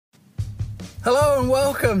Hello and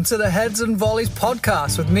welcome to the Heads and Volleys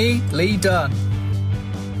podcast with me, Lee Dunn.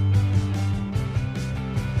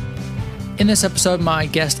 In this episode, my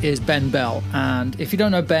guest is Ben Bell, and if you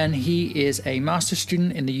don't know Ben, he is a master's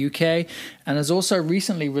student in the UK and has also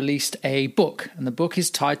recently released a book, and the book is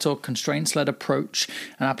titled Constraints-Led Approach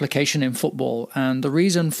and Application in Football. And the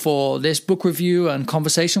reason for this book review and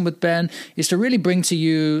conversation with Ben is to really bring to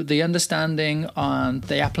you the understanding and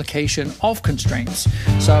the application of constraints.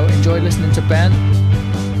 So enjoy listening to Ben.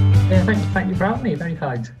 Yeah, thank you for having me. Very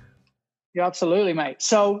kind. Yeah, absolutely, mate.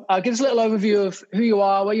 So give us a little overview of who you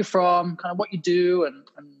are, where you're from, kind of what you do, and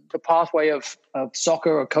the pathway of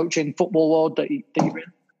soccer or coaching, football world that you're in.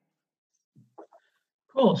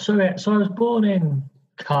 Cool. So I was born in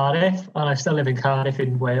Cardiff, and I still live in Cardiff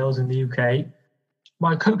in Wales in the UK.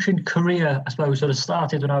 My coaching career, I suppose, sort of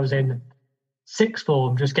started when I was in sixth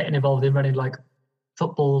form, just getting involved in running like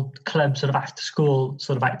football club sort of after school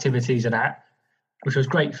sort of activities and that, which was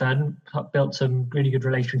great fun. I built some really good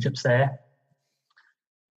relationships there.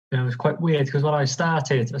 You know, it was quite weird because when I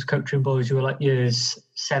started, I was coaching boys who were like years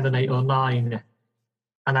 7, 8 or 9.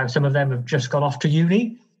 And now some of them have just gone off to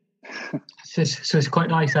uni. So it's quite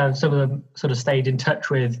nice to have some of them sort of stayed in touch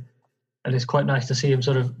with. And it's quite nice to see them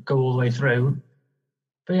sort of go all the way through.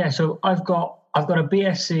 But yeah, so I've got a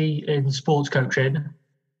BSc in sports coaching.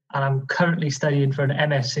 And I'm currently studying for an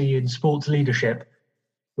MSc in sports leadership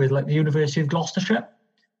with like the University of Gloucestershire,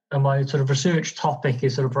 and my sort of research topic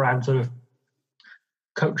is sort of around sort of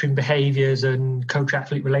coaching behaviours and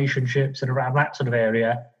coach-athlete relationships and around that sort of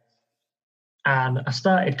area. And I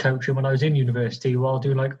started coaching when I was in university while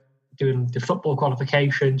doing the football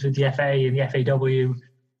qualifications with the FA and the FAW,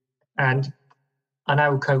 and I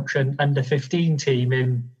now coach an under-15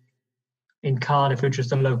 team in Cardiff, which is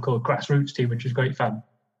the local grassroots team, which is great fun.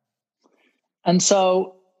 And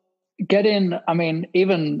so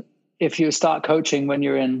even if you start coaching when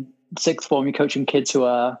you're in sixth form, you're coaching kids who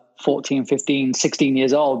are 14, 15, 16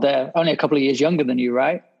 years old. They're only a couple of years younger than you,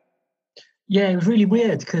 right? Yeah, it was really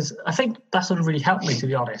weird because I think that sort of really helped me, to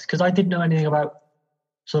be honest, because I didn't know anything about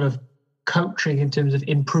sort of coaching in terms of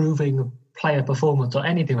improving player performance or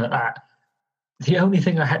anything like that. The only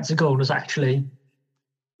thing I had to go on was actually,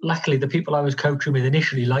 luckily, the people I was coaching with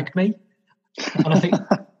initially liked me. And I think...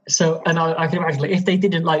 So, and I can imagine, like, if they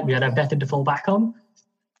didn't like me, I'd have nothing to fall back on.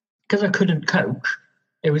 Because I couldn't coach,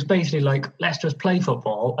 it was basically like, let's just play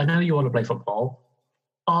football. I know you want to play football.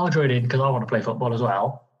 I'll join in because I want to play football as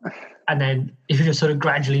well. And then if you just sort of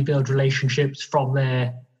gradually build relationships from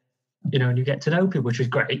there, you know, and you get to know people, which is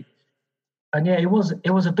great. And yeah, it was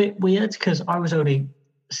a bit weird because I was only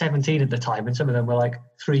 17 at the time, and some of them were like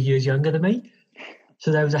 3 years younger than me.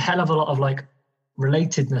 So there was a hell of a lot of like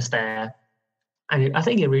relatedness there. And I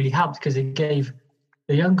think it really helped because it gave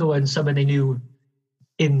the younger ones someone they knew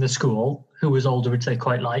in the school who was older, which they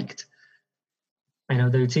quite liked. You know,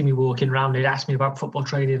 they would see me walking around, they'd ask me about football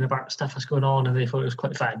training, about stuff that's going on, and they thought it was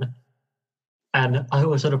quite fun. And I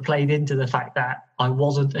always sort of played into the fact that I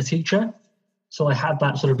wasn't a teacher. So I had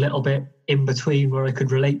that sort of little bit in between where I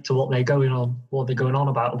could relate to what they're going on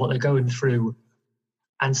about, what they're going through,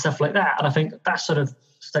 and stuff like that. And I think that sort of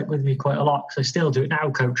stuck with me quite a lot because I still do it now,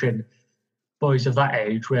 coaching boys of that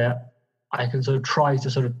age, where I can sort of try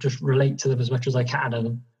to sort of just relate to them as much as I can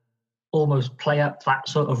and almost play up that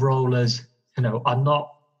sort of role as, you know, I'm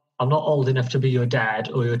not old enough to be your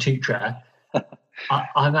dad or your teacher.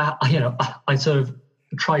 I sort of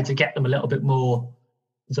try to get them a little bit more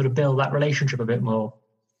and sort of build that relationship a bit more.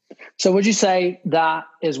 So would you say that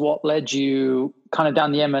is what led you kind of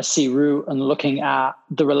down the MSc route and looking at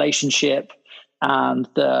the relationship and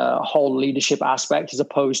the whole leadership aspect, as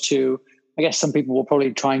opposed to, I guess some people will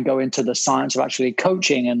probably try and go into the science of actually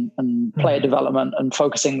coaching and player development and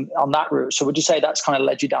focusing on that route. So would you say that's kind of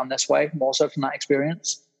led you down this way more so from that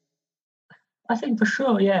experience? I think for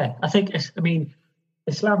sure, yeah. I think,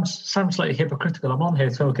 it sounds slightly hypocritical. I'm on here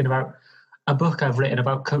talking about a book I've written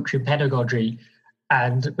about coaching pedagogy,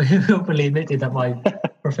 and openly admitted that my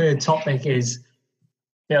preferred topic is,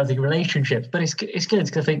 you know, the relationships. But it's good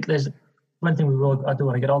because I think there's one thing I do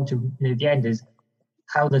want to get on to near the end is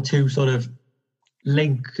how the two sort of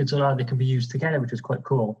link and sort of how they can be used together, which is quite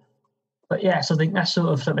cool. But yeah, so I think that's sort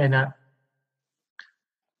of something that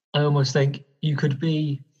I almost think you could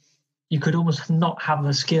almost not have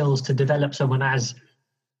the skills to develop someone as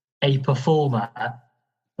a performer,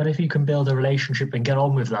 but if you can build a relationship and get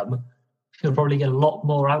on with them, you'll probably get a lot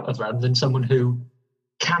more out of them than someone who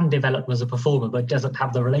can develop as a performer but doesn't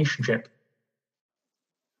have the relationship.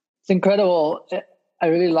 It's incredible. I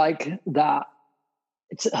really like that.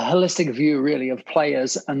 It's a holistic view, really, of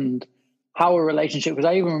players and how a relationship. Because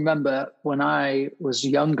I even remember when I was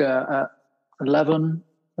younger, 11,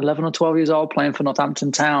 11 or 12 years old, playing for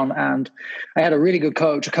Northampton Town. And I had a really good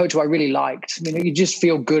coach, a coach who I really liked. I mean, you just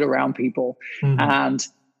feel good around people. And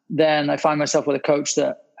then I find myself with a coach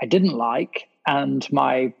that I didn't like, and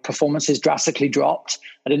my performances drastically dropped.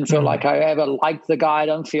 I didn't feel like I ever liked the guy. I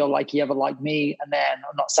don't feel like he ever liked me. And then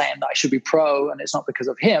I'm not saying that I should be pro, and it's not because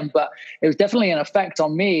of him, but it was definitely an effect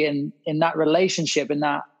on me in that relationship, in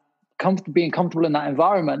that being comfortable in that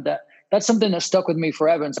environment. That's something that stuck with me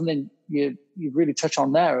forever, and something you really touch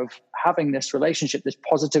on there, of having this relationship, this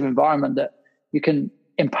positive environment that you can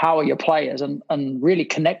empower your players and really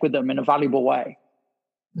connect with them in a valuable way.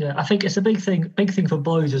 Yeah, I think it's a big thing for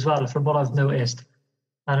boys as well, from what I've noticed.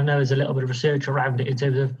 And I know there's a little bit of research around it in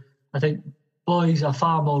terms of, I think boys are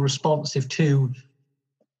far more responsive to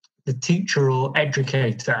the teacher or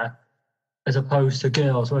educator as opposed to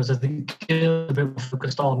girls, whereas I think girls are a bit more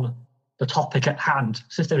focused on the topic at hand.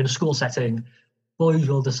 So if they're in a school setting, boys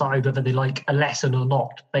will decide whether they like a lesson or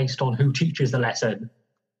not based on who teaches the lesson,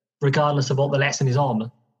 regardless of what the lesson is on.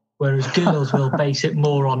 Whereas girls will base it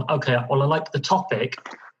more on, okay, well, I like the topic,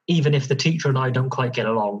 even if the teacher and I don't quite get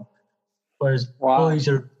along. Whereas boys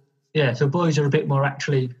are a bit more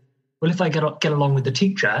actually, well, if I get along with the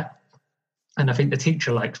teacher, and I think the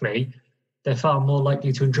teacher likes me, they're far more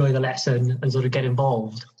likely to enjoy the lesson and sort of get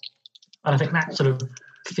involved. And I think that sort of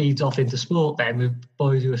feeds off into sport then, with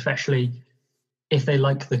boys who, especially if they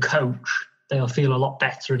like the coach, they'll feel a lot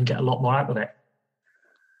better and get a lot more out of it.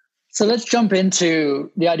 So let's jump into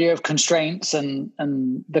the idea of constraints and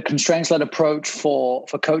the constraints-led approach for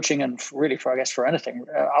coaching, and really for anything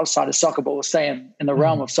outside of soccer, but we'll stay in the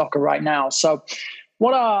realm of soccer right now. So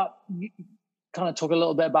kind of talk a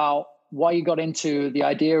little bit about why you got into the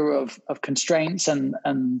idea of constraints,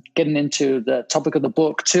 and getting into the topic of the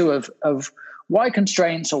book too, of why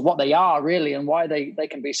constraints, or what they are really, and why they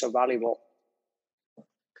can be so valuable.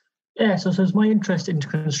 Yeah, so it's my interest in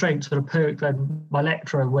constraints sort of perked when my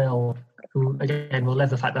lecturer, Will, who again will love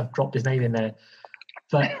the fact that I've dropped his name in there,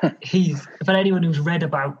 but for anyone who's read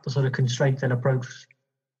about the sort of constraints-led approach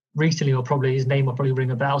recently, or probably his name will probably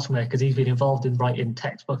ring a bell somewhere, because he's been involved in writing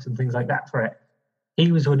textbooks and things like that for it.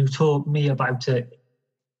 He was the one who taught me about it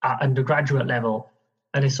at undergraduate level,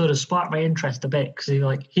 and it sort of sparked my interest a bit, because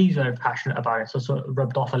he's very passionate about it, so it sort of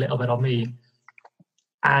rubbed off a little bit on me.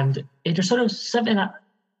 And it just sort of something that,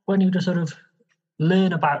 when you just sort of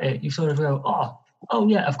learn about it, you sort of go, oh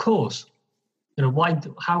yeah, of course.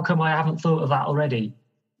 How come I haven't thought of that already?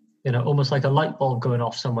 Almost like a light bulb going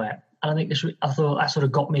off somewhere. And I thought that sort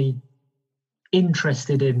of got me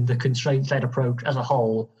interested in the constraints-led approach as a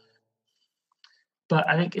whole. But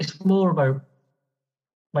I think it's more about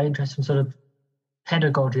my interest in sort of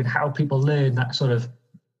pedagogy and how people learn that sort of,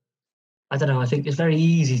 I don't know, I think it's very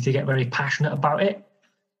easy to get very passionate about it,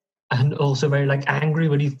 and also very angry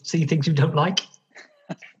when you see things you don't like.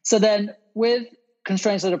 So then with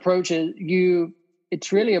constraints-led approaches,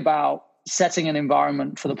 it's really about setting an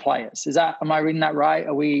environment for the players. Am I reading that right?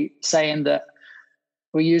 Are we saying that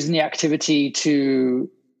we're using the activity to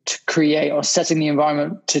create, or setting the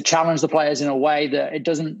environment to challenge the players in a way that it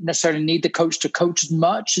doesn't necessarily need the coach to coach as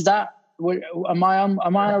much? Am I on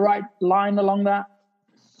the right line along that?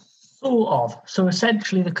 Sort of. So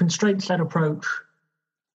essentially the constraints-led approach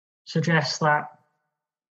suggests that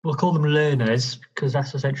we'll call them learners, because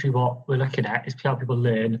that's essentially what we're looking at, is how people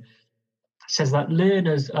learn. It says that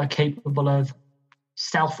learners are capable of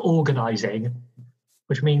self-organizing,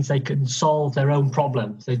 which means they can solve their own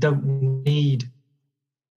problems. They don't need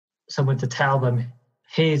someone to tell them,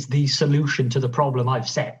 here's the solution to the problem I've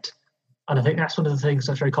set. And I think that's one of the things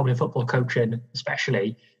that's very common in football coaching,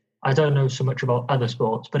 especially. I don't know so much about other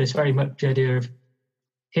sports, but it's very much the idea of,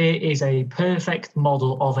 here is a perfect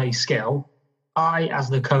model of a skill. I, as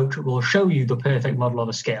the coach, will show you the perfect model of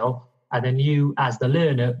a skill, and then you, as the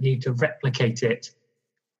learner, need to replicate it.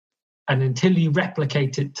 And until you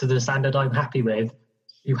replicate it to the standard I'm happy with,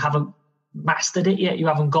 you haven't mastered it yet, you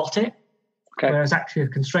haven't got it. Okay. Whereas actually a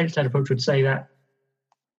constraints-led approach would say that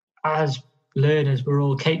as learners, we're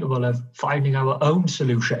all capable of finding our own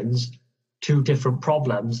solutions to different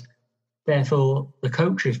problems. Therefore, the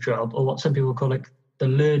coach's job, or what some people call the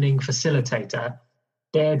learning facilitator,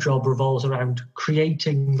 their job revolves around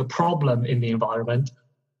creating the problem in the environment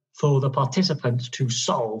for the participants to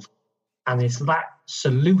solve. And it's that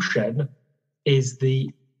solution is the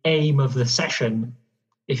aim of the session,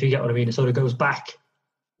 if you get what I mean. It sort of goes back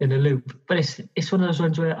in a loop. But it's one of those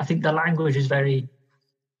ones where I think the language is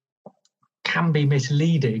can be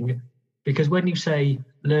misleading, because when you say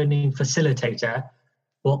learning facilitator,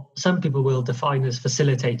 what some people will define as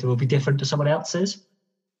facilitator will be different to someone else's.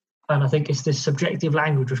 And I think it's this subjective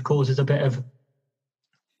language which causes a bit of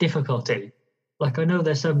difficulty. like I know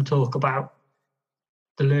there's some talk about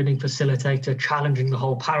the learning facilitator challenging the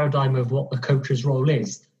whole paradigm of what the coach's role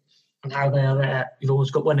is and how they are there. You've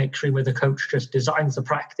always got one extreme where the coach just designs the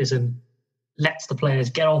practice and lets the players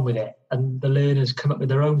get on with it, and the learners come up with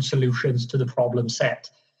their own solutions to the problem set,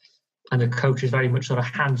 and the coach is very much sort of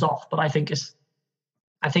hands off. But I think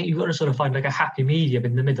you've got to sort of find like a happy medium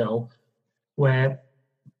in the middle where,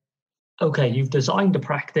 okay, you've designed a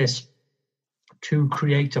practice to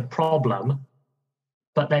create a problem,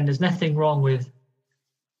 but then there's nothing wrong with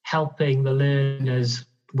helping the learners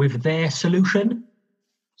with their solution.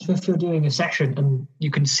 So if you're doing a session and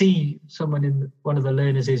you can see one of the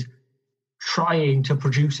learners is trying to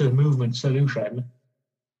produce a movement solution,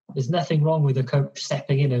 there's nothing wrong with the coach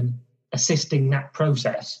stepping in and assisting that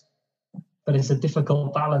process. But it's a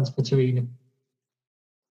difficult balance between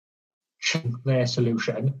their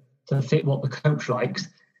solution to fit what the coach likes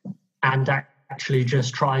and actually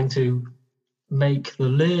just trying to make the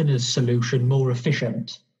learner's solution more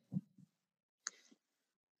efficient.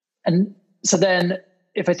 And so then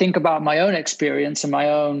if I think about my own experience and my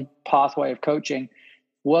own pathway of coaching,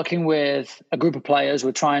 working with a group of players,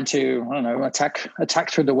 we're trying to,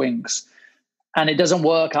 attack through the wings. And it doesn't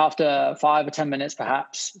work after 5 or 10 minutes,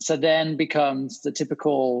 perhaps. So then becomes the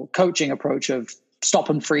typical coaching approach of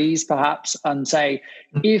stop and freeze, perhaps, and say,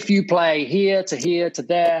 if you play here to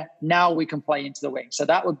there, now we can play into the wing. So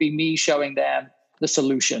that would be me showing them the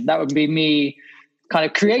solution. That would be me kind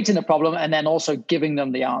of creating the problem and then also giving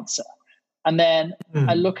them the answer. And then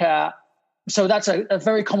I look at, so that's a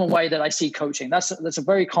very common way that I see coaching. That's a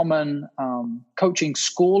very common coaching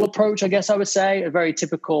school approach, I guess I would say, a very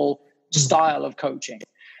typical style of coaching.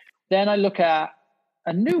 Then I look at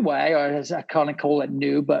a new way, or as I kind of call it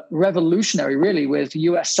new, but revolutionary really with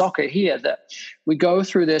US soccer here, that we go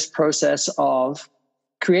through this process of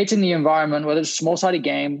creating the environment, whether it's a small-sided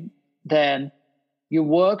game, then you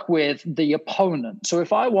work with the opponent. So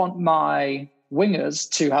if I want my wingers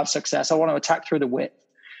to have success, I want to attack through the width,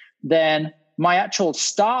 then my actual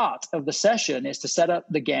start of the session is to set up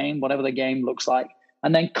the game, whatever the game looks like,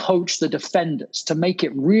 and then coach the defenders to make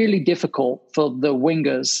it really difficult for the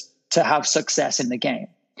wingers to have success in the game.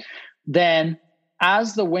 Then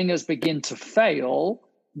as the wingers begin to fail,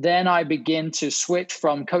 then I begin to switch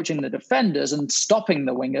from coaching the defenders and stopping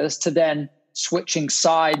the wingers to then switching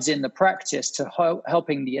sides in the practice to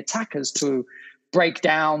helping the attackers to break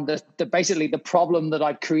down basically the problem that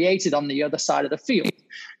I've created on the other side of the field.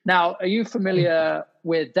 Now, are you familiar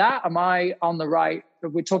with that? Am I on the right?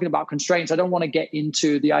 We're talking about constraints. I don't want to get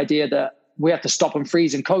into the idea that we have to stop and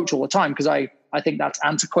freeze and coach all the time, because I think that's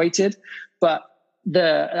antiquated. But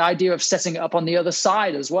the idea of setting it up on the other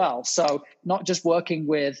side as well. So not just working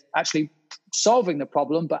with actually solving the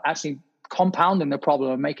problem, but actually compounding the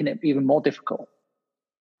problem and making it even more difficult.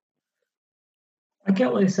 I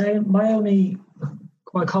get what you're saying. My only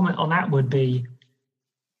comment on that would be,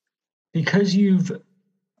 because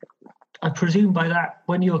I presume by that,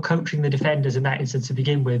 when you're coaching the defenders in that instance to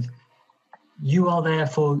begin with, you are there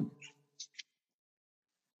for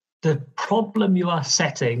the problem you are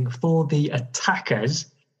setting for the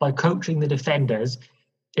attackers by coaching the defenders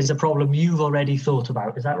is a problem you've already thought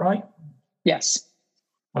about. Is that right? Yes.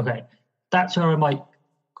 Okay. That's where I might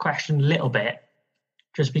question a little bit,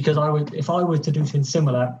 just because if I were to do something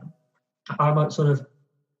similar, I might sort of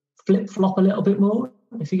flip-flop a little bit more,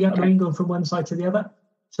 if you get what I mean, going from one side to the other.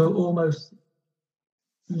 So almost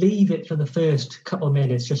leave it for the first couple of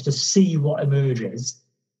minutes just to see what emerges.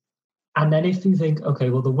 And then if you think, okay,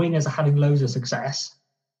 well, the wingers are having loads of success,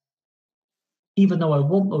 even though I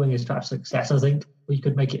want the wingers to have success, I think we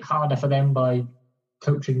could make it harder for them by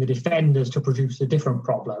coaching the defenders to produce a different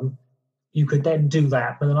problem. You could then do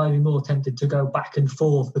that, but then I'd be more tempted to go back and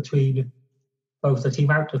forth between both the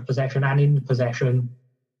team out of possession and in possession,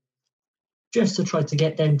 just to try to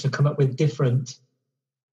get them to come up with different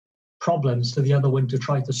problems for the other one to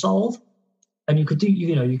try to solve. And you could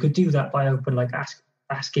do that by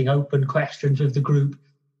asking open questions with the group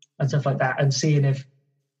and stuff like that, and seeing if,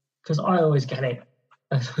 because I always get it,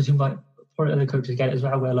 I suppose you might, probably other coaches get it as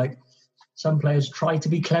well, where like some players try to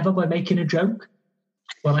be clever by making a joke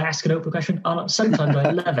when I ask an open question. Sometimes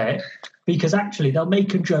I love it, because actually they'll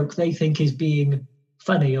make a joke they think is being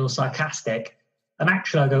funny or sarcastic, and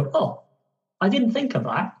actually I go, oh, I didn't think of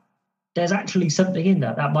that. There's actually something in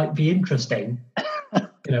that might be interesting,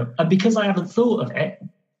 And because I haven't thought of it,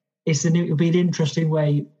 it'll be an interesting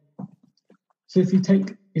way. So if you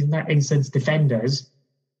take, in that instance, defenders,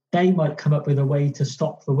 they might come up with a way to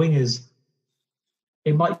stop the wingers.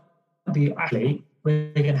 It might be actually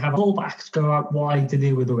we're going to have fullbacks go out wide to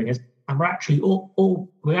deal with the wingers, and we're actually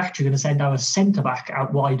going to send our centre back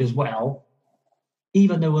out wide as well,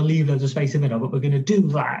 even though we'll leave loads of space in the middle, but we're going to do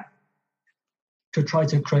that to try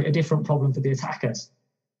to create a different problem for the attackers.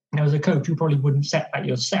 Now, as a coach, you probably wouldn't set that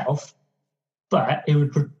yourself, but it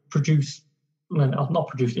would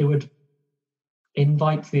it would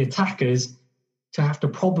invite the attackers to have to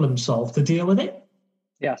problem solve to deal with it.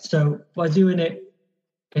 Yeah. So by doing it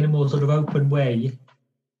in a more sort of open way,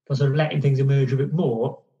 by sort of letting things emerge a bit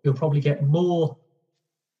more, you'll probably get more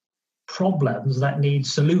problems that need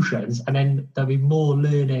solutions, and then there'll be more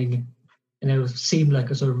learning, and it'll seem like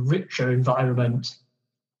a sort of richer environment,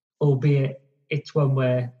 albeit it's one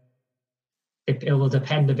where it will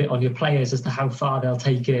depend a bit on your players as to how far they'll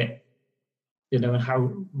take it, and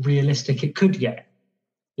how realistic it could get,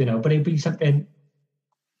 but it'd be something,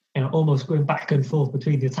 almost going back and forth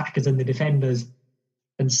between the attackers and the defenders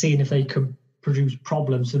and seeing if they can produce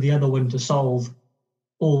problems for the other one to solve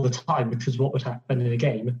all the time, which is what would happen in a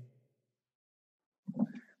game.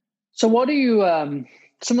 So what do you,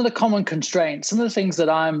 some of the common constraints, some of the things that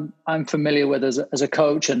I'm familiar with as a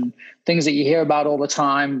coach, and things that you hear about all the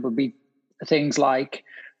time would be things like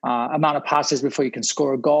amount of passes before you can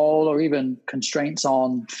score a goal, or even constraints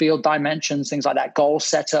on field dimensions, things like that, goal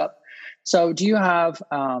setup. So do you have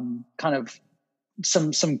kind of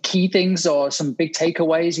some key things or some big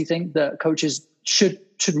takeaways you think that coaches should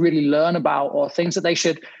really learn about, or things that they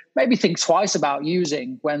should maybe think twice about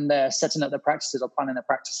using when they're setting up their practices or planning their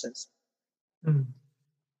practices?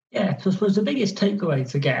 Yeah, so I suppose the biggest takeaway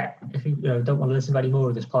to get, if you don't want to listen to any more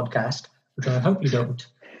of this podcast, which I hope you don't,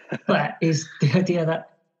 but is the idea that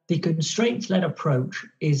the constraints-led approach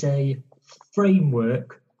is a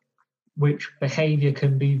framework which behaviour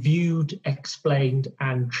can be viewed, explained,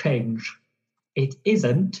 and changed. It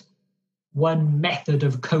isn't one method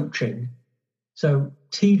of coaching. So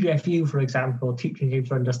TGFU, for example, teaching games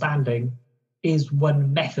for understanding, is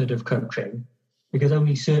one method of coaching because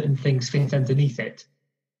only certain things fit underneath it.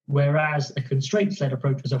 Whereas a constraints-led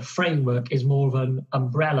approach as a framework is more of an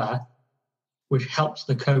umbrella which helps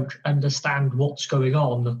the coach understand what's going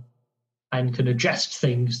on and can adjust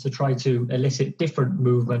things to try to elicit different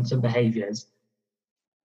movements and behaviours.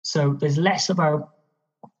 So there's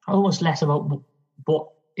almost less about what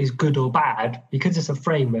is good or bad. Because it's a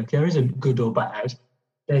framework, there isn't good or bad.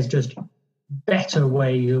 There's just better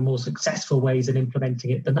ways or more successful ways in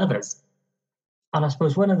implementing it than others. And I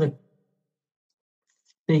suppose one of the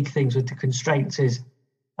big things with the constraints is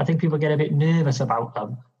I think people get a bit nervous about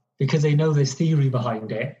them because they know there's theory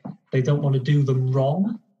behind it. They don't want to do them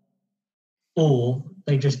wrong, or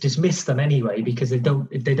they just dismiss them anyway because they don't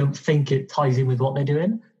think it ties in with what they're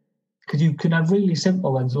doing. Because you can have really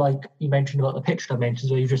simple ones, like you mentioned about the pitch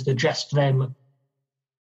dimensions, where you just adjust them.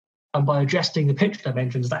 And by adjusting the pitch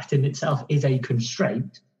dimensions, that in itself is a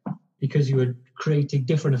constraint because you are creating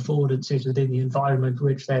different affordances within the environment,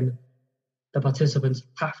 which then the participants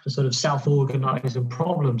have to sort of self-organise and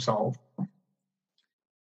problem solve.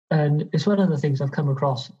 And it's one of the things I've come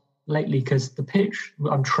across lately because the pitch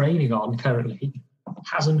I'm training on currently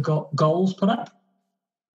hasn't got goals put up.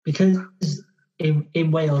 Because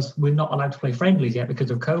in Wales, we're not allowed to play friendlies yet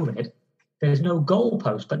because of COVID. There's no goal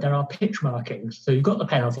post, but there are pitch markings. So you've got the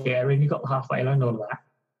penalty area and you've got the halfway line and all of that,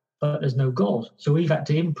 but there's no goals. So we've had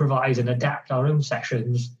to improvise and adapt our own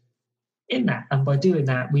sessions in that. And by doing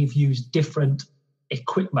that, we've used different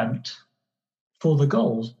equipment for the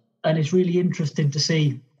goals. And it's really interesting to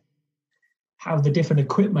see how the different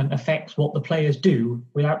equipment affects what the players do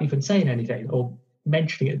without even saying anything or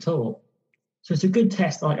mentioning it at all. So it's a good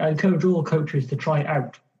test. I encourage all coaches to try it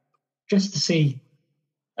out just to see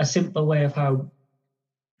a simple way of how,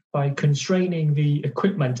 by constraining the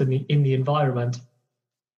equipment in the environment,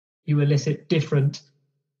 you elicit different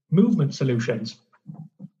movement solutions.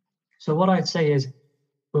 So what I'd say is,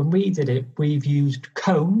 when we did it, we've used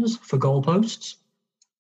cones for goalposts.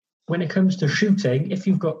 When it comes to shooting, if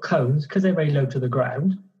you've got cones, because they're very low to the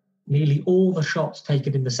ground, nearly all the shots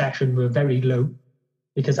taken in the session were very low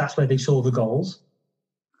because that's where they saw the goals.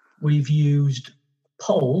 We've used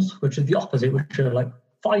poles, which are the opposite, which are like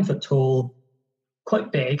 5 foot tall,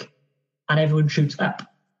 quite big, and everyone shoots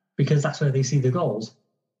up because that's where they see the goals.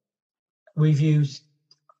 We've used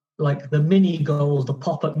like the mini goals, the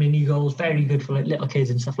pop-up mini goals, very good for like little kids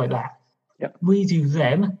and stuff like that. Yep. We do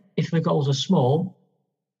them. If the goals are small,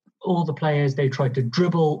 all the players, they try to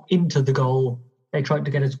dribble into the goal. They try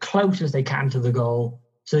to get as close as they can to the goal,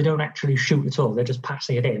 so they don't actually shoot at all. They're just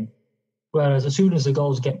passing it in. Whereas as soon as the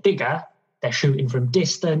goals get bigger, they're shooting from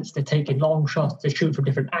distance, they're taking long shots, they shoot from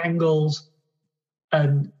different angles.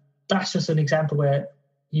 And that's just an example where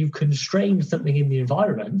you've constrained something in the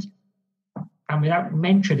environment, and without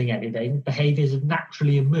mentioning anything, behaviours have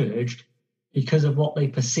naturally emerged because of what they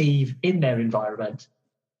perceive in their environment.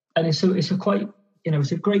 And it's a quite,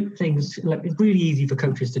 it's a great thing. It's really easy for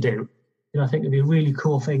coaches to do. I think it'd be a really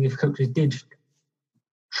cool thing if coaches did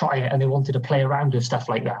try it and they wanted to play around with stuff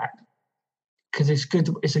like that. Because it's good.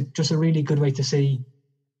 It's just a really good way to see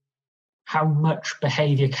how much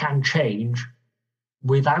behaviour can change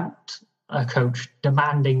without a coach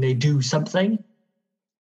demanding they do something.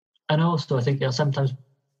 And also, I think sometimes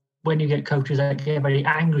when you get coaches that get very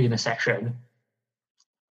angry in a session,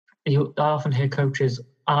 I often hear coaches,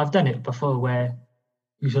 and I've done it before, where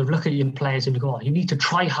you sort of look at your players and you go, you need to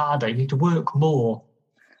try harder, you need to work more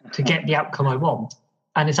to get the outcome I want.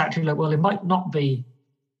 And it's actually like, well, it might not be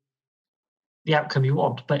the outcome you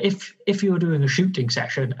want, but if you're doing a shooting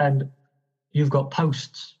session and you haven't got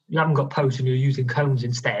posts and you're using cones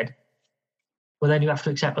instead, well, then you have to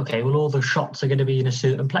accept, okay, well, all the shots are going to be in a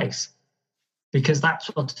certain place because that's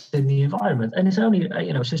what's in the environment. And it's only,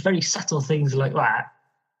 it's just very subtle things like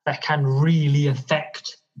that can really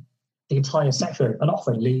affect the entire session. And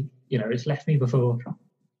often, it's left me before,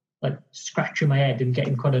 like, scratching my head and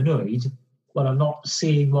getting quite annoyed when I'm not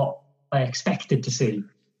seeing what I expected to see.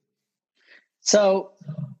 So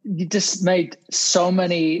you just made so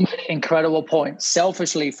many incredible points.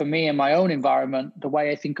 Selfishly, for me in my own environment, the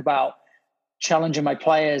way I think about challenging my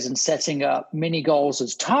players and setting up mini goals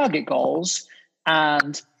as target goals,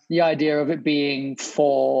 and the idea of it being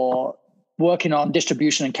for working on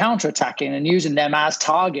distribution and counterattacking and using them as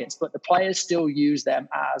targets, but the players still use them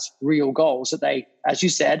as real goals that they, as you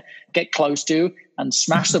said, get close to and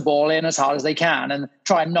smash the ball in as hard as they can and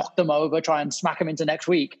try and knock them over, try and smack them into next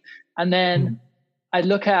week. And then I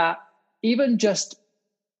look at even just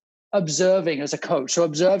observing as a coach, so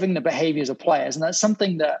observing the behaviors of players. And that's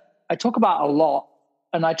something that I talk about a lot,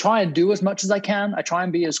 and I try and do as much as I can. I try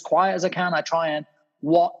and be as quiet as I can. I try and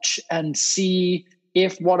watch and see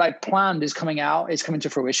if what I planned is coming to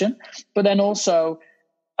fruition. But then also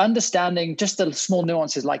understanding just the small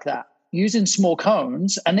nuances like that, using small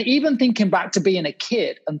cones, and even thinking back to being a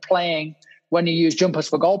kid and playing when you use jumpers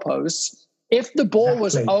for goalposts. If the ball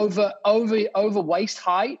was over waist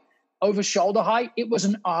height, over shoulder height, it was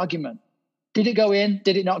an argument. Did it go in?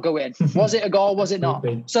 Did it not go in? Was it a goal? Was it not?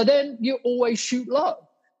 So then you always shoot low.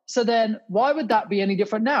 So then why would that be any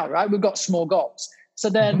different now, right? We've got small goals. So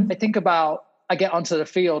then I think about, I get onto the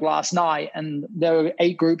field last night and there were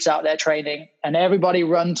 8 groups out there training and everybody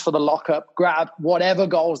runs for the lockup, grab whatever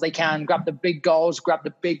goals they can, grab the big goals, grab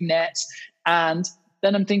the big nets. And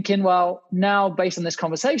then I'm thinking, well, now based on this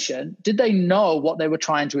conversation, did they know what they were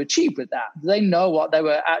trying to achieve with that? Did they know what they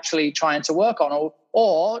were actually trying to work on?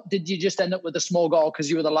 Or did you just end up with a small goal because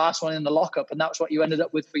you were the last one in the lockup and that's what you ended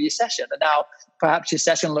up with for your session? And now perhaps your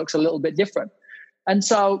session looks a little bit different. And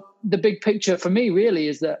so the big picture for me really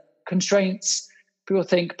is that constraints, people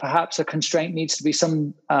think perhaps a constraint needs to be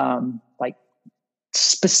some like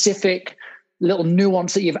specific little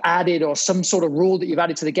nuance that you've added or some sort of rule that you've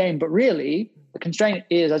added to the game. But really, the constraint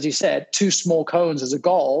is, as you said, 2 small cones as a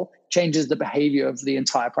goal changes the behavior of the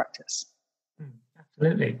entire practice.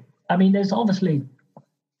 Absolutely. I mean, there's obviously,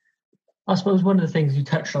 I suppose one of the things you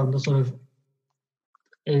touched on, the sort of,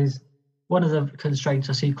 is one of the constraints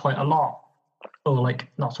I see quite a lot, or like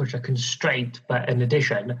not such a constraint, but an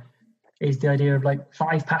addition, is the idea of like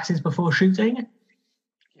 5 passes before shooting.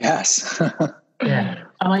 Yes. Yeah.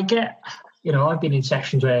 And I get, I've been in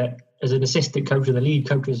sessions where as an assistant coach or the lead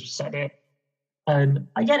coach has said it, and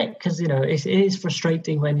I get it because, it is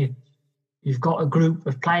frustrating when you've got a group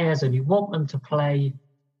of players and you want them to play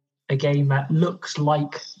a game that looks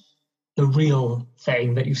like the real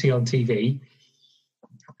thing that you see on TV.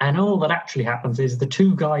 And all that actually happens is the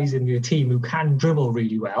 2 guys in your team who can dribble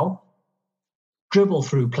really well dribble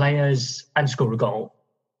through players and score a goal.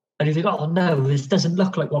 And you think, oh no, this doesn't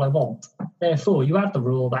look like what I want. Therefore, you have the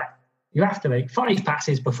rule that you have to make 5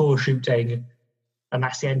 passes before shooting, and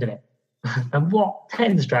that's the end of it. And what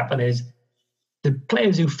tends to happen is the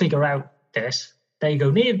players who figure out this, they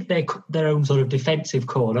go near their own sort of defensive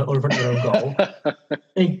corner or in front of their own goal.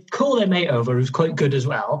 They call their mate over, who's quite good as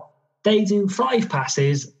well. They do 5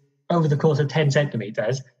 passes over the course of 10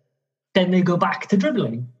 centimetres. Then they go back to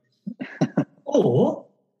dribbling. Or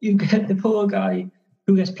you get the poor guy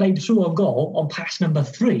who gets played through on goal on pass number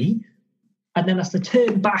 3 and then has to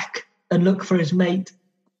turn back and look for his mate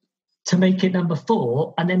to make it number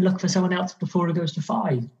 4 and then look for someone else before it goes to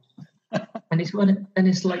 5. And it's one of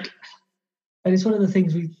the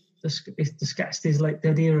things we discussed is like the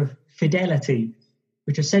idea of fidelity,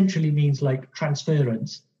 which essentially means like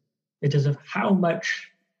transference. It is of how much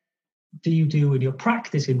do you do in your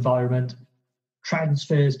practice environment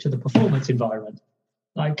transfers to the performance environment.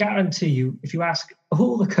 I guarantee you, if you ask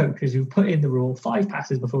all the coaches who put in the rule 5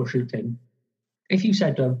 passes before shooting, if you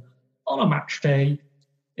said to them, on a match day,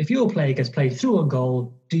 if your player gets played through on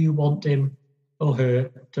goal, do you want him or her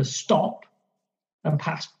to stop and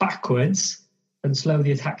pass backwards and slow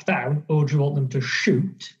the attack down, or do you want them to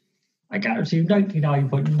shoot? I guarantee you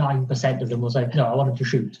 99.9% of them will say, no, I want him to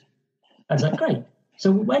shoot. I was like, great.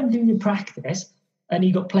 So when doing the practice and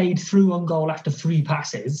he got played through on goal after 3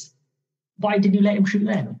 passes, why didn't you let him shoot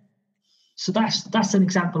then? So that's an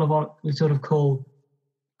example of what we sort of call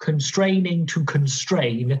constraining to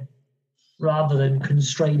constrain rather than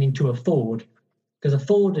constraining to afford. Because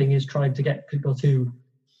affording is trying to get people to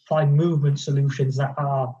find movement solutions that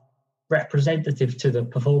are representative to the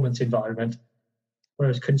performance environment.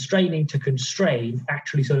 Whereas constraining to constrain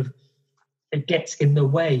actually sort of, it gets in the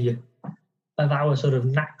way of our sort of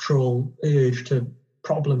natural urge to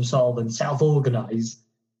problem solve and self-organize.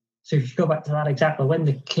 So if you go back to that example, when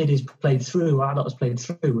the kid is played through, adult is played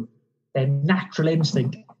through, their natural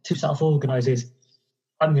instinct to self-organize is,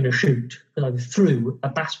 I'm going to shoot because I'm through,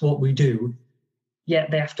 and that's what we do.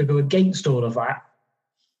 Yet they have to go against all of that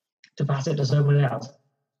to pass it to someone else.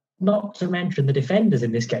 Not to mention the defenders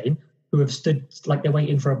in this game who have stood like they're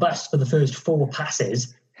waiting for a bus for the first 4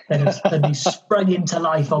 passes, then have suddenly sprung into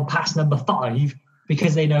life on pass number 5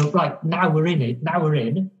 because they know, right, now we're in it, now we're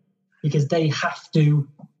in, because they have to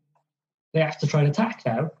try and attack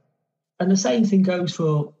now. And the same thing goes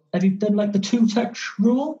for, have you done like the 2-touch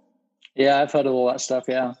rule? Yeah, I've heard of all that stuff,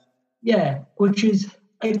 yeah. Yeah, which is,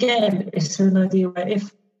 again, it's an idea where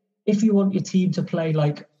if you want your team to play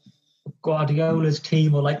like Guardiola's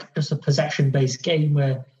team or like just a possession-based game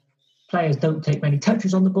where players don't take many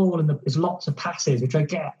touches on the ball and there's lots of passes, which I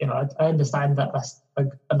get, I understand that that's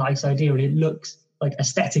a nice idea and it looks like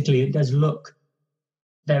aesthetically, it does look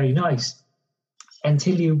very nice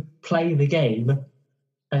until you play the game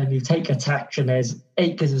and you take a touch and there's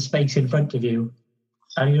acres of space in front of you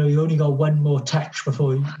and you only got one more touch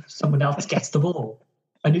before someone else gets the ball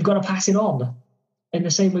and you've got to pass it on. In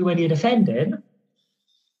the same way when you're defending,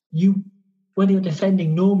 when you're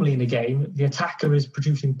defending normally in a game, the attacker is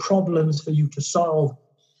producing problems for you to solve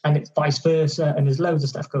and it's vice versa and there's loads of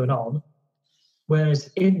stuff going on.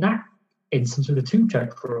 Whereas in that instance with the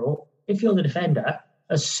 2-touch rule, if you're the defender,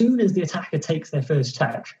 as soon as the attacker takes their first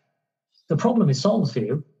touch, the problem is solved for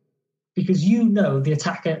you because the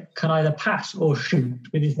attacker can either pass or shoot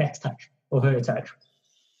with his next touch or her touch.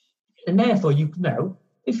 And therefore,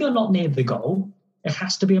 if you're not near the goal, it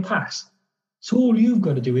has to be a pass. So all you've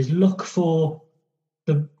got to do is look for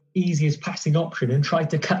the easiest passing option and try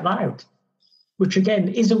to cut that out, which again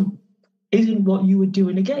isn't what you would do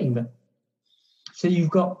in a game. So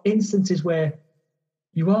you've got instances where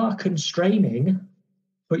you are constraining,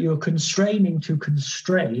 but you're constraining to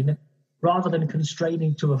constrain rather than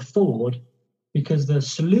constraining to afford, because the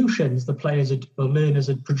solutions the players or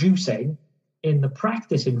learners are producing in the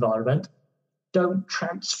practice environment don't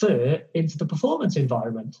transfer into the performance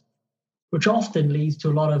environment, which often leads to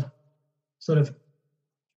a lot of sort of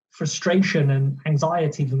frustration and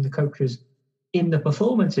anxiety from the coaches in the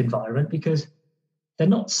performance environment because they're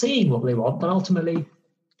not seeing what they want, but ultimately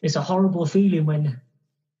it's a horrible feeling when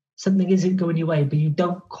something isn't going your way, but you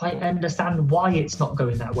don't quite understand why it's not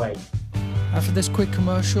going that way. After this quick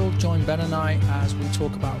commercial, join Ben and I as we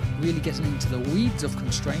talk about really getting into the weeds of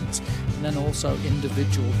constraints and then also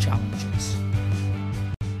individual challenges.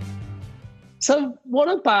 So what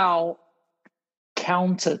about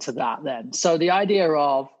counter to that then? So the idea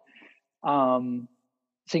of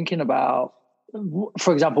thinking about,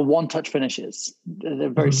 for example, 1-touch finishes, they're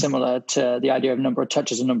very similar to the idea of number of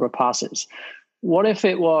touches and number of passes. What if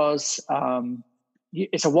it was,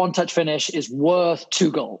 it's a 1-touch finish is worth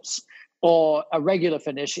 2 goals, or a regular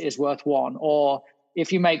finish is worth 1, or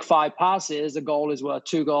if you make 5 passes, the goal is worth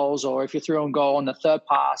 2 goals, or if you're through on goal on the 3rd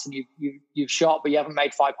pass and you've shot but you haven't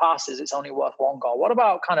made 5 passes, it's only worth 1 goal. What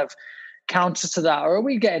about kind of counters to that, or are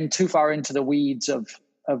we getting too far into the weeds of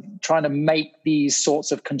trying to make these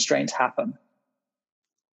sorts of constraints happen?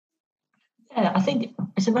 Yeah, I think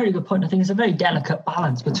it's a very good point. I think it's a very delicate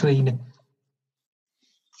balance between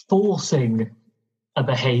forcing a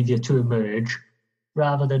behaviour to emerge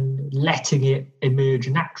rather than letting it emerge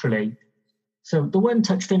naturally. So the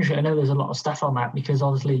 1-touch finisher, I know there's a lot of stuff on that because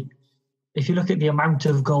obviously if you look at the amount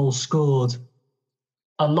of goals scored,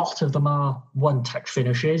 a lot of them are 1-touch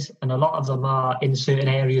finishes and a lot of them are in certain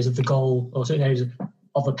areas of the goal or certain areas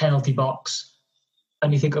of the penalty box.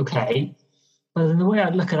 And you think, okay, but then the way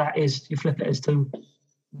I'd look at that is you flip it as to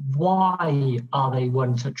why are they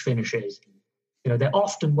 1-touch finishes? They're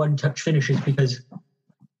often 1-touch finishes because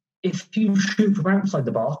if you shoot from outside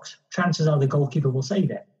the box, chances are the goalkeeper will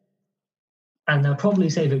save it. And they'll probably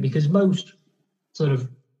save it because most sort of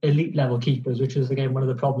elite level keepers, which is again one of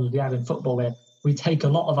the problems we have in football, where we take a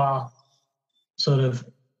lot of our sort of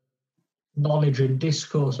knowledge and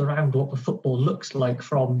discourse around what the football looks like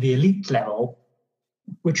from the elite level,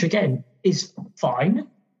 which again is fine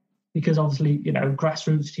because obviously,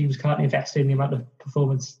 grassroots teams can't invest in the amount of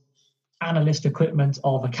performance analyst equipment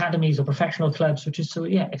of academies or professional clubs, which is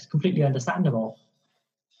it's completely understandable.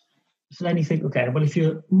 So then you think, okay, well, if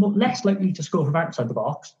you're less likely to score from outside the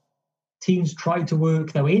box, teams try to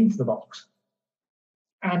work their way into the box.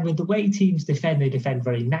 And with the way teams defend, they defend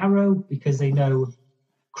very narrow because they know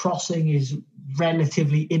crossing is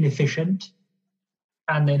relatively inefficient.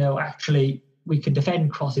 And they know actually we can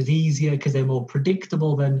defend crosses easier because they're more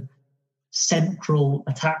predictable than central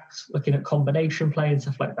attacks, looking at combination play and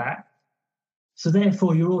stuff like that. So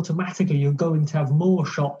therefore, you're going to have more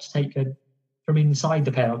shots taken from inside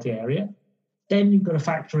the penalty area. Then you've got to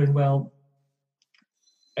factor in, well,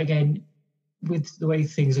 again, with the way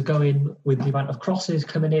things are going, with the amount of crosses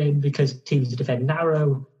coming in, because teams defend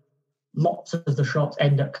narrow, lots of the shots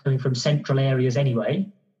end up coming from central areas anyway,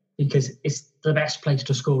 because it's the best place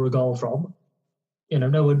to score a goal from.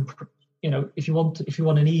 No one, if you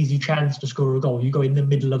want an easy chance to score a goal, you go in the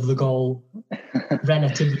middle of the goal,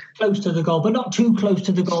 relatively close to the goal, but not too close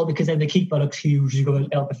to the goal because then the keeper looks huge. You go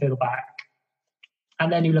and help the field back.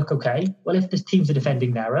 And then you look, okay, well, if the teams are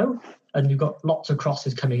defending narrow and you've got lots of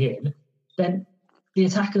crosses coming in, then the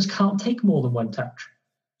attackers can't take more than one touch.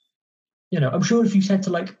 I'm sure if you said to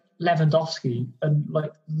like Lewandowski and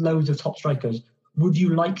like loads of top strikers, would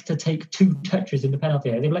you like to take 2 touches in the penalty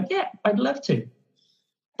area? They'd be like, yeah, I'd love to.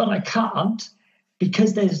 But I can't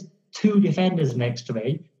because there's 2 defenders next to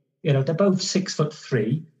me. They're both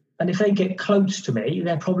 6'3", and if they get close to me,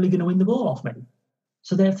 they're probably going to win the ball off me.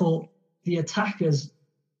 So therefore, the attackers,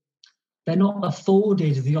 they're not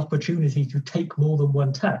afforded the opportunity to take more than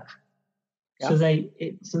one touch. Yeah. So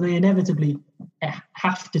they inevitably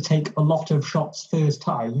have to take a lot of shots first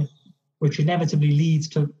time, which inevitably leads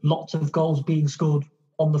to lots of goals being scored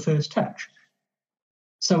on the first touch.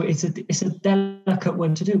 So it's a delicate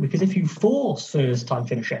one to do, because if you force first time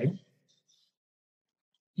finishing,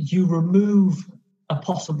 you remove a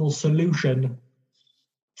possible solution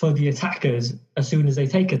for the attackers as soon as they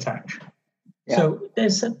take a touch. Yeah. So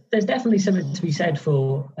there's definitely something to be said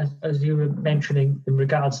for, as you were mentioning, in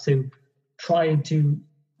regards to trying to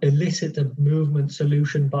elicit the movement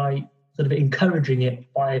solution by sort of encouraging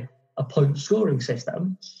it by a point scoring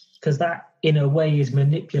system, because that in a way is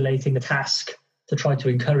manipulating the task to try to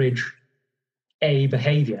encourage a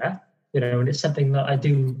behavior, and it's something that I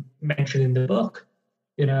do mention in the book.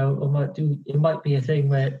 It might be a thing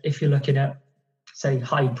where if you're looking at, say,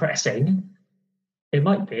 high pressing, it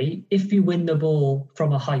might be if you win the ball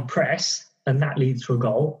from a high press and that leads to a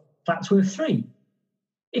goal, that's worth 3.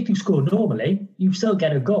 If you score normally, you still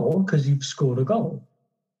get a goal because you've scored a goal.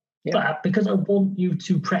 Yeah. But because I want you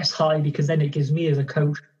to press high, because then it gives me as a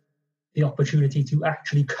coach the opportunity to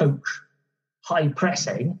actually coach high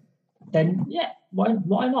pressing, then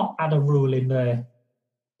why not add a rule in there?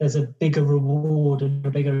 There's a bigger reward and a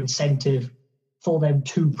bigger incentive for them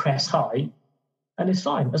to press high, and it's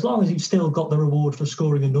fine. As long as you've still got the reward for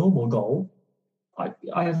scoring a normal goal,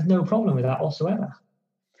 I have no problem with that whatsoever.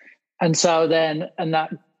 And so then, and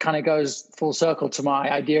that kind of goes full circle to my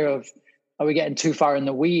idea of, are we getting too far in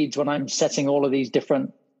the weeds when I'm setting all of these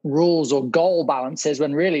different rules or goal balances,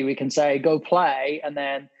 when really we can say, go play, and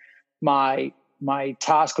then my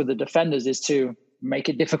task with the defenders is to make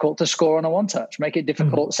it difficult to score on a one touch, make it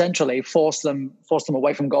difficult centrally, force them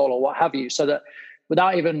away from goal or what have you, so that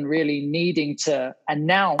without even really needing to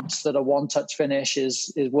announce that a one touch finish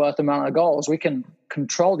is worth the amount of goals, we can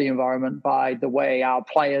control the environment by the way our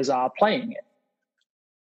players are playing it.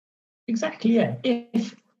 Exactly, yeah.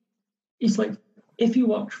 If you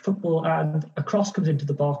watch football and a cross comes into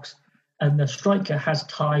the box and the striker has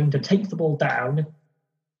time to take the ball down,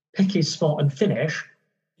 pick his spot and finish,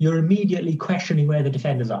 you're immediately questioning where the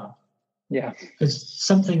defenders are. Yeah. Because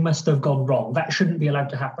something must have gone wrong. That shouldn't be allowed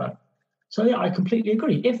to happen. So yeah, I completely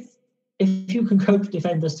agree. If you can coach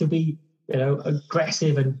defenders to be,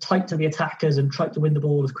 aggressive and tight to the attackers and try to win the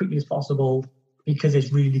ball as quickly as possible because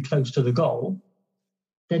it's really close to the goal,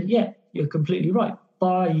 then yeah, you're completely right.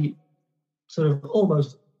 By sort of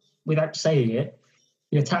almost without saying it,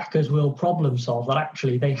 the attackers will problem solve that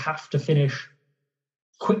actually they have to finish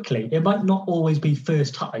quickly. It might not always be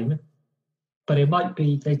first time, but it might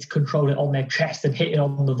be they control it on their chest and hit it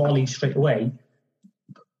on the volley straight away,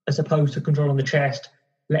 as opposed to controlling the chest,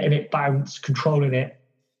 letting it bounce, controlling it,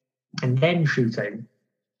 and then shooting.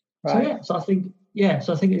 Right. So I think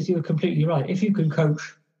you're completely right. If you can coach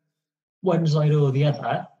one side or the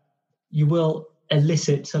other, you will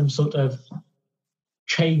elicit some sort of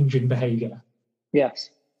change in behaviour. Yes.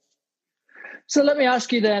 So let me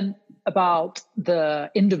ask you then about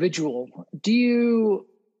the individual. Do you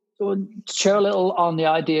share a little on the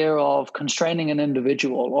idea of constraining an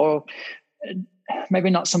individual, or maybe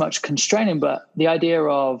not so much constraining, but the idea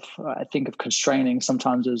of, I think of constraining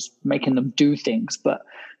sometimes as making them do things, but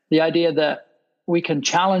the idea that we can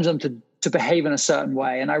challenge them to behave in a certain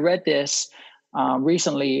way. And I read this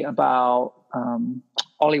recently about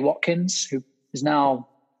Ollie Watkins, who is now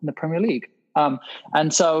in the Premier League.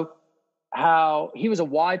 And so how he was a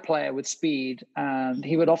wide player with speed, and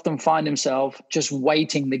he would often find himself just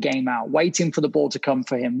waiting the game out, waiting for the ball to come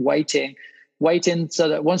for him, waiting so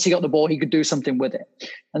that once he got the ball, he could do something with it.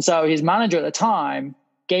 And so his manager at the time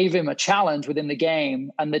gave him a challenge within the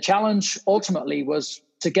game. And the challenge ultimately was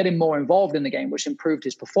to get him more involved in the game, which improved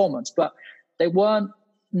his performance. But they weren't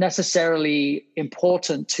necessarily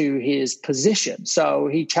important to his position. So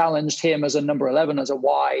he challenged him as a number 11, as a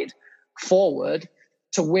wide forward,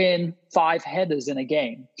 to win 5 headers in a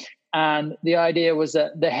game. And the idea was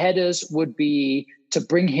that the headers would be to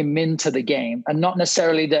bring him into the game, and not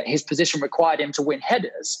necessarily that his position required him to win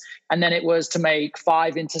headers. And then it was to make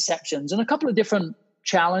 5 interceptions and a couple of different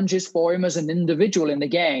challenges for him as an individual in the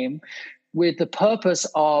game, with the purpose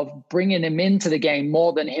of bringing him into the game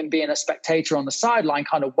more than him being a spectator on the sideline,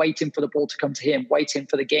 kind of waiting for the ball to come to him, waiting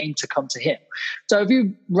for the game to come to him. So have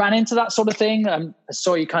you ran into that sort of thing? I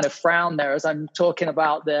saw you kind of frown there as I'm talking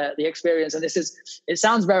about the experience. And it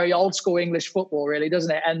sounds very old school English football, really,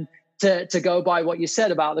 doesn't it? And to go by what you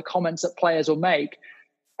said about the comments that players will make,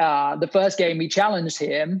 the first game he challenged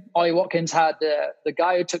him, Ollie Watkins had the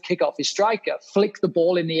guy who took kick off, his striker, flick the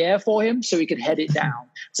ball in the air for him so he could head it down.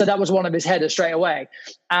 So that was one of his headers straight away.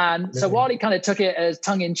 And so while he kind of took it as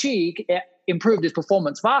tongue-in-cheek, it improved his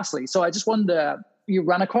performance vastly. So I just wonder, you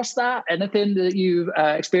ran across that? Anything that you've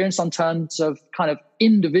experienced on terms of kind of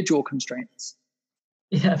individual constraints?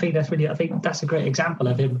 Yeah, I think that's a great example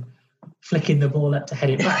of him flicking the ball up to head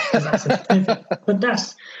it back.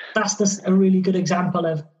 That's just a really good example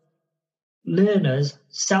of learners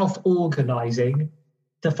self-organising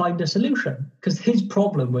to find a solution. Because his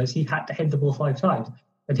problem was he had to head the ball 5 times.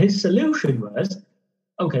 And his solution was,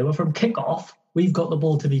 okay, well, from kick-off, we've got the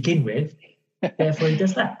ball to begin with. Therefore, he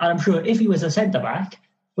does that. And I'm sure if he was a centre-back,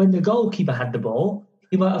 when the goalkeeper had the ball,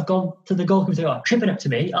 he might have gone to the goalkeeper and said, oh, chip it up to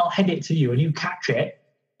me, I'll head it to you, and you catch it.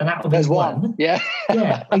 And that would be one. Yeah.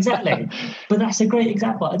 Yeah, exactly. But that's a great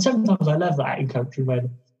example. And sometimes I love that in coaching when,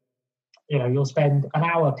 you'll spend an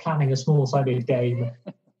hour planning a small-sided game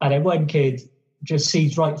and then one kid just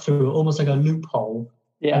sees right through it, almost like a loophole.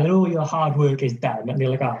 Yeah. And then all your hard work is done. And you're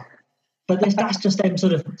like, oh. But that's just them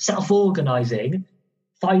sort of self-organising,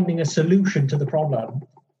 finding a solution to the problem.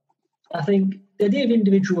 I think the idea of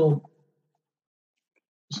individual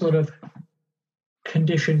sort of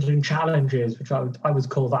conditions and challenges, which I would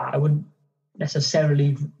call that. I wouldn't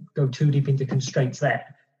necessarily go too deep into constraints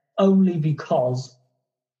there, only because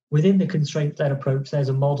within the constraint-led approach, there's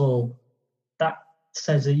a model that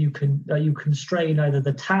says that you constrain either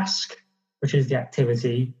the task, which is the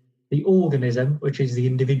activity, the organism, which is the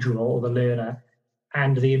individual or the learner,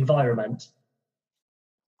 and the environment.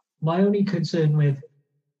 My only concern with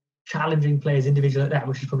challenging players individually like that,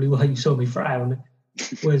 which is probably why you saw me frown,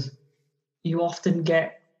 was you often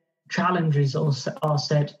get challenges are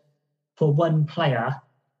set for one player,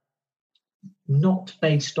 not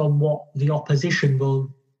based on what the opposition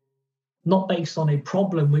will, not based on a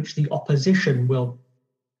problem which the opposition will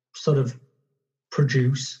sort of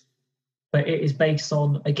produce, but it is based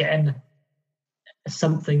on, again,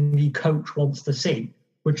 something the coach wants to see,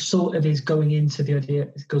 which sort of is going into the idea,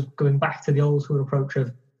 going back to the old school approach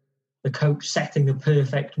of the coach setting the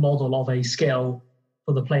perfect model of a skill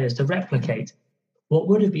for the players to replicate. What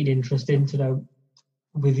would have been interesting to know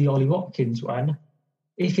with the Ollie Watkins one,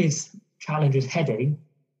 if his challenge is heading,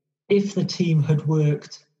 if the team had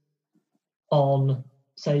worked on,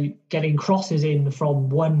 say, getting crosses in from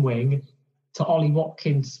one wing to Ollie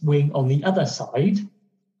Watkins' wing on the other side,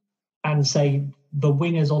 and say the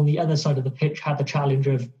wingers on the other side of the pitch had the challenge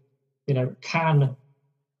of, can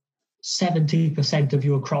 70% of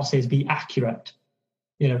your crosses be accurate?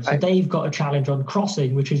 So they've got a challenge on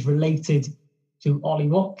crossing, which is related to Ollie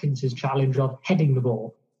Watkins' challenge of heading the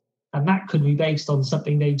ball. And that could be based on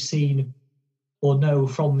something they've seen or know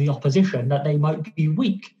from the opposition, that they might be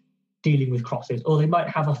weak dealing with crosses, or they might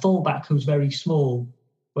have a fullback who's very small,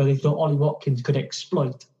 where they thought Ollie Watkins could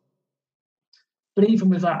exploit. But even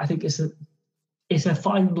with that, I think it's a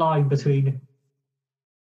fine line between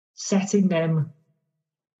setting them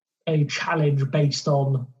a challenge based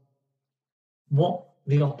on what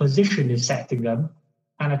the opposition is setting them,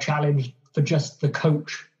 and a challenge for just the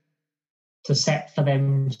coach to set for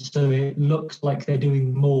them so it looks like they're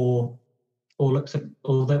doing more, or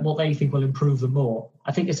that what they think will improve them more.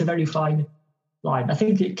 I think it's a very fine line. I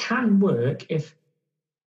think it can work if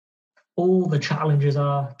all the challenges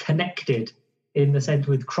are connected in the sense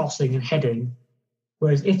with crossing and heading,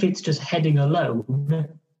 whereas if it's just heading alone,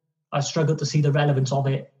 I struggle to see the relevance of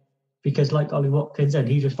it, because like Ollie Watkins said,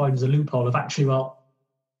 he just finds the loophole of actually, well,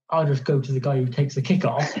 I'll just go to the guy who takes the kick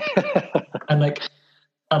off. and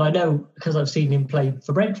I know, because I've seen him play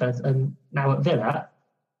for Brentford and now at Villa,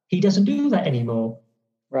 he doesn't do that anymore.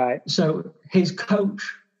 Right. So his coach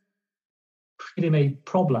created him a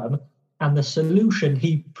problem, and the solution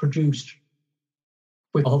he produced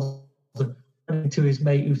to his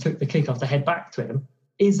mate who took the kick off to head back to him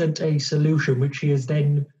isn't a solution which he has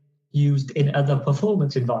then used in other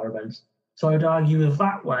performance environments. So I'd argue with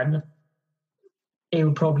that one,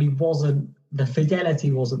 it probably wasn't, the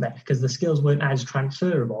fidelity wasn't there because the skills weren't as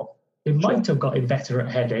transferable. It might have got him better at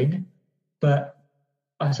heading, but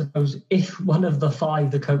I suppose if one of the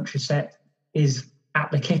 5 the coach has set is at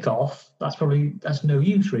the kickoff, that's no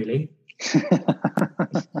use really.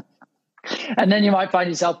 And then you might find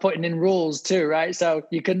yourself putting in rules too, right? So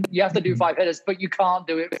you have to do 5 headers, but you can't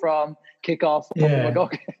do it from kickoff. Yeah.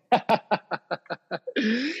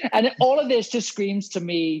 And all of this just screams to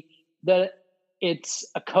me that it's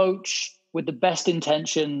a coach with the best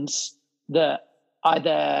intentions that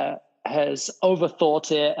either has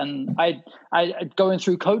overthought it. And I going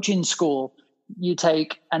through coaching school, you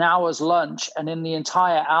take an hour's lunch, and in the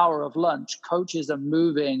entire hour of lunch, coaches are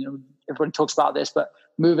moving, and everyone talks about this, but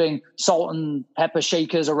moving salt and pepper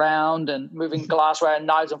shakers around and moving glassware and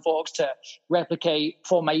knives and forks to replicate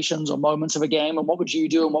formations or moments of a game. And what would you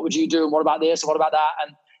do? And what would you do? And what about this? And what about that?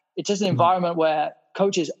 And it's just an environment where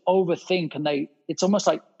coaches overthink, and it's almost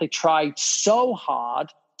like they tried so hard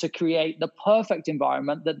to create the perfect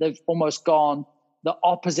environment that they've almost gone the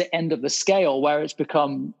opposite end of the scale, where it's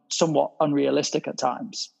become somewhat unrealistic at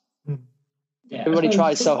times. Yeah, everybody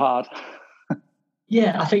tries so hard.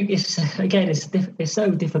 Yeah, I think it's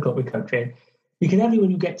so difficult with coaching, because everyone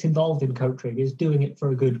who gets involved in coaching is doing it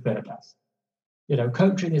for a good purpose. You know,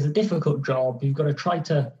 coaching is a difficult job. You've got to try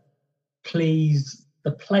to please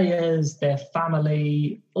the players, their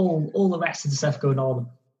family, all the rest of the stuff going on,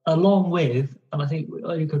 along with, and I think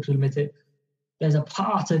early coaches will admit it, there's a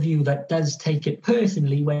part of you that does take it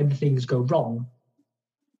personally when things go wrong.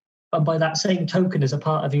 And by that same token, there's a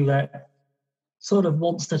part of you that sort of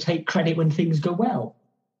wants to take credit when things go well.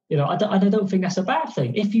 You know, I don't think that's a bad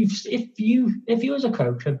thing. If you as a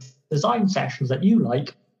coach have designed sessions that you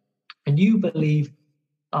like and you believe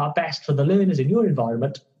are best for the learners in your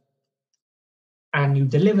environment, and you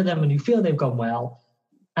deliver them and you feel they've gone well,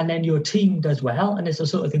 and then your team does well, and it's the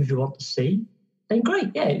sort of things you want to see, then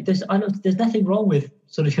great. Yeah, there's nothing wrong with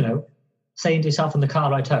sort of, you know, saying to yourself in the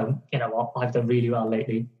car ride home, you know what, I've done really well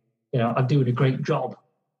lately. You know, I'm doing a great job.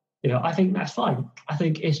 You know, I think that's fine. I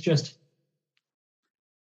think it's just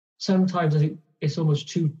sometimes I think it's almost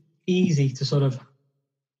too easy to sort of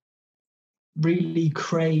really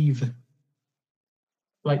crave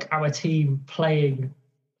like our team playing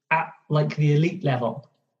at like the elite level.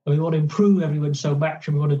 And we want to improve everyone so much,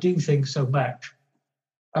 and we want to do things so much.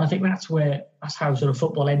 And I think that's how sort of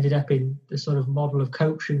football ended up in this sort of model of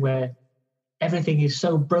coaching where everything is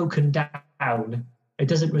so broken down, it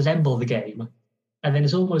doesn't resemble the game. And then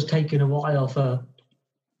it's almost taken a while for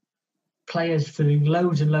players feeling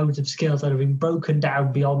loads and loads of skills that have been broken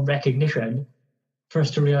down beyond recognition for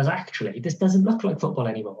us to realise, actually, this doesn't look like football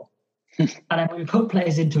anymore. And then when we put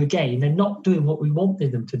players into a game, they're not doing what we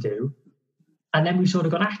wanted them to do. And then we've sort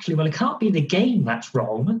of gone, actually, well, it can't be the game that's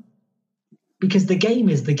wrong, because the game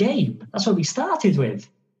is the game. That's what we started with.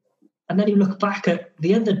 And then you look back at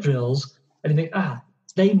the other drills and you think,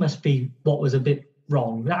 they must be what was a bit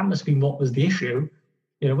wrong. That must be what was the issue.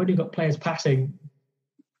 You know, when you've got players passing,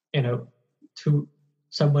 you know, to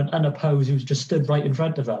someone unopposed who's just stood right in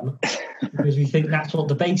front of them, because we think that's what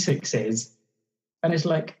the basics is. And it's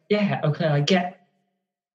like, yeah, okay, I get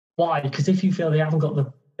why. Because if you feel they haven't got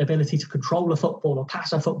the ability to control a football or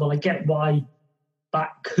pass a football, I get why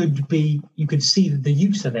that could be, you could see the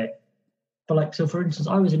use of it. But like, so for instance,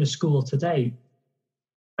 I was in a school today,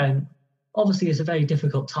 and obviously it's a very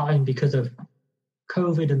difficult time because of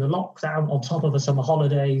COVID and the lockdown on top of the summer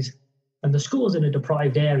holidays, and the school's in a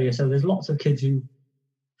deprived area, so there's lots of kids who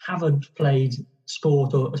haven't played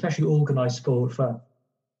sport, or especially organised sport, for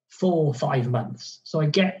 4 or 5 months. So I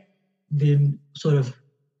get the sort of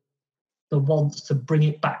the want to bring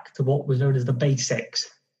it back to what was known as the basics.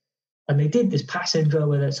 And they did this passing drill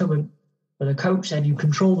where the coach said you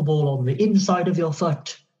control the ball on the inside of your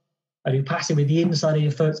foot, and you pass it with the inside of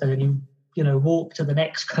your foot, and then you walk to the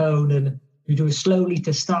next cone, and you do it slowly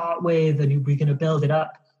to start with, and we're going to build it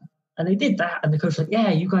up. And they did that, and the coach was like,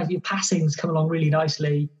 yeah, you guys, your passing's come along really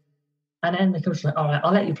nicely. And then the coach was like, all right,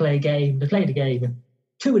 I'll let you play a game. They played a game.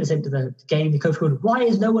 2 minutes into the game, the coach goes, why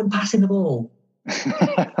is no one passing the ball?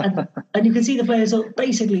 and you can see the players are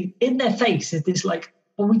basically in their face is this like,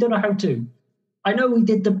 well, we don't know how to. I know we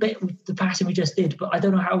did the bit with the passing we just did, but I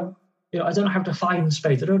don't know how, I don't know how to find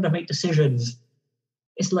space. I don't know how to make decisions.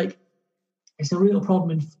 It's like, it's a real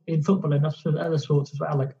problem in football, and that's for other sports as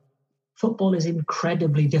well. Like, football is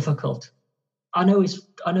incredibly difficult. I know it's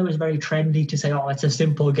very trendy to say, oh, it's a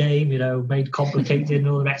simple game, made complicated and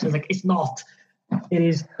all the rest. It's like, it's not. It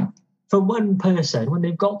is, for one person, when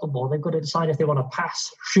they've got the ball, they've got to decide if they want to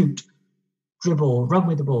pass, shoot, dribble, run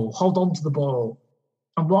with the ball, hold on to the ball.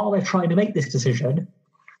 And while they're trying to make this decision,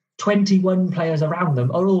 21 players around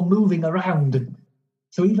them are all moving around.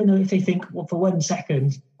 So even though if they think, well, for 1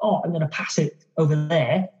 second, oh, I'm going to pass it over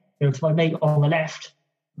there, to my mate on the left,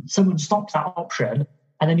 someone stops that option,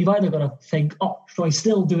 and then you've either got to think, oh, should I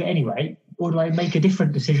still do it anyway, or do I make a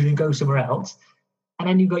different decision and go somewhere else? And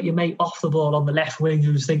then you've got your mate off the ball on the left wing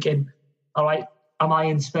who's thinking, all right, am I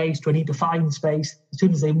in space? Do I need to find space? As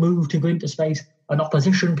soon as they move to go into space, an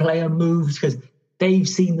opposition player moves because they've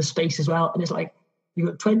seen the space as well. And it's like, you've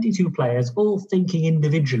got 22 players all thinking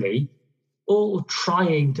individually, all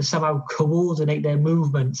trying to somehow coordinate their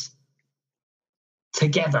movements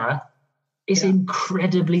together. It's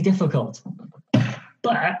incredibly difficult.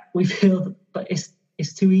 But we feel,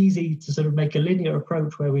 it's too easy to sort of make a linear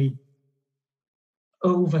approach where we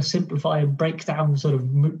oversimplify and break down sort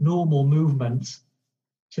of normal movements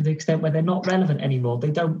to the extent where they're not relevant anymore. They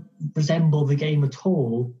don't resemble the game at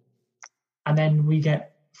all. And then we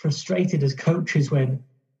get frustrated as coaches when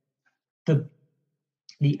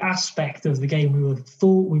the aspect of the game we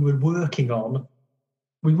thought we were working on,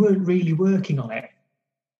 we weren't really working on it.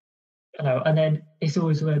 And then it's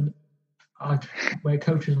always where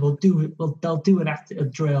coaches will do it. They'll do a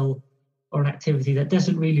drill or an activity that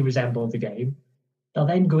doesn't really resemble the game. They'll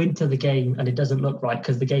then go into the game and it doesn't look right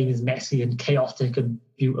because the game is messy and chaotic and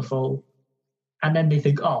beautiful. And then they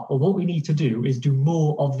think, oh, well, what we need to do is do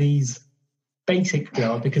more of these basic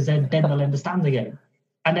drills because then they'll understand the game.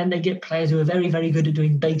 And then they get players who are very, very good at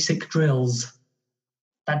doing basic drills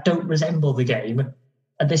that don't resemble the game,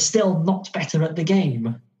 and they're still not better at the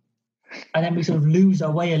game. And then we sort of lose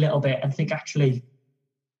our way a little bit and think, actually,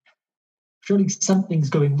 surely something's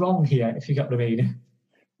going wrong here, if you get what I mean.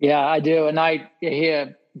 Yeah, I do. And I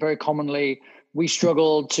hear very commonly, we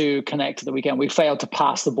struggle to connect to the weekend. We fail to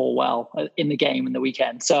pass the ball well in the game in the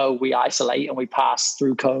weekend. So we isolate and we pass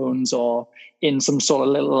through cones or in some sort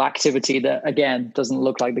of little activity that, again, doesn't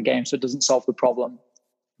look like the game. So it doesn't solve the problem.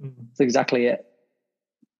 That's exactly it.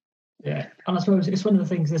 Yeah. And I suppose it's one of the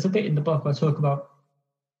things, there's a bit in the book where I talk about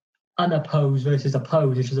unopposed versus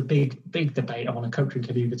opposed, which is a big debate among the coaching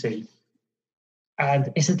community.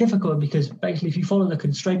 And it's a difficult one because basically if you follow the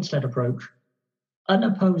constraints-led approach,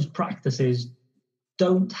 unopposed practices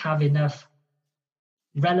don't have enough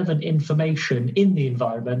relevant information in the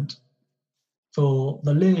environment for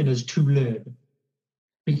the learners to learn,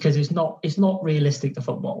 because it's not realistic to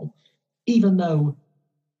football. Even though,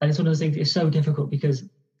 and it's one of the things, it's so difficult because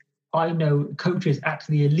I know coaches at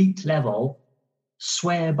the elite level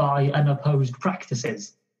swear by unopposed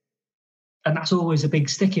practices. And that's always a big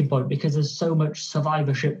sticking point because there's so much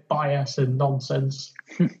survivorship bias and nonsense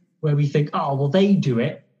where we think, oh, well, they do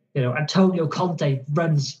it. Antonio Conte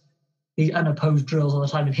runs these unopposed drills all the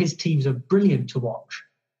time and his teams are brilliant to watch.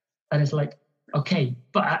 And it's like, okay,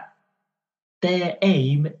 but their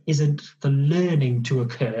aim isn't for learning to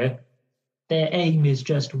occur. Their aim is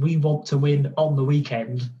just, we want to win on the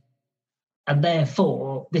weekend. And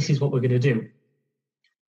therefore, this is what we're going to do.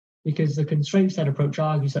 Because the constraints-led approach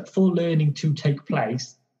argues that for learning to take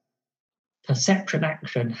place, perception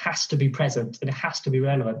action has to be present and it has to be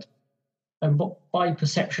relevant. And what by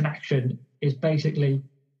perception action is basically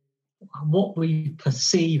what we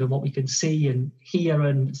perceive and what we can see and hear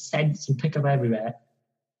and sense and pick up everywhere.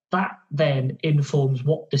 That then informs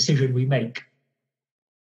what decision we make.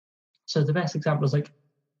 So the best example is like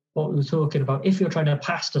what we were talking about. If you're trying to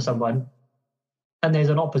pass to someone and there's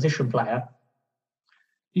an opposition player,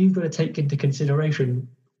 you've got to take into consideration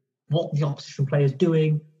what the opposition player is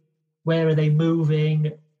doing, where are they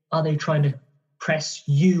moving, are they trying to press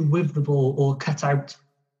you with the ball or cut out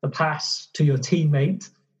the pass to your teammate.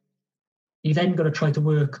 You then got to try to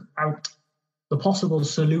work out the possible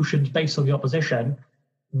solutions based on the opposition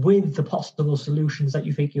with the possible solutions that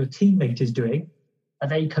you think your teammate is doing. Are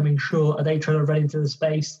they coming short? Are they trying to run into the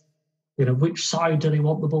space? Which side do they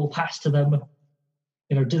want the ball passed to them?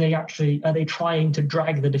 Are they trying to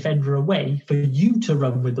drag the defender away for you to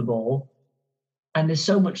run with the ball? And there's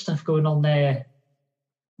so much stuff going on there,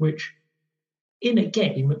 which in a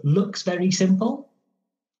game looks very simple.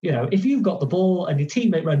 If you've got the ball and your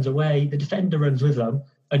teammate runs away, the defender runs with them,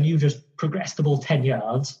 and you just progress the ball 10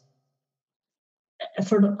 yards,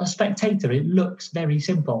 for a spectator, it looks very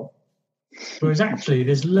simple. Whereas actually,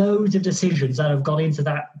 there's loads of decisions that have gone into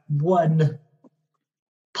that one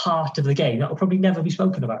part of the game that will probably never be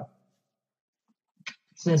spoken about.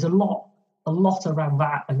 So there's a lot around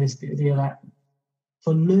that, and this idea that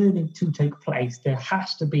for learning to take place, there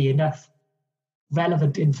has to be enough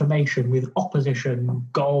relevant information with opposition,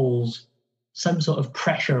 goals, some sort of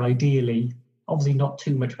pressure, ideally. Obviously not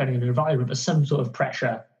too much depending on the environment, but some sort of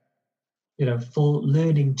pressure, for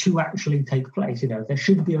learning to actually take place. There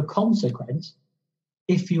should be a consequence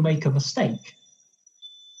if you make a mistake.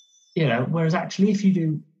 Whereas actually if you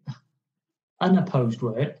do unopposed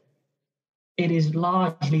work, it is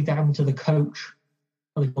largely down to the coach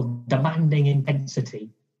demanding intensity.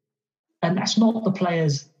 And that's not the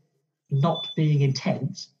players not being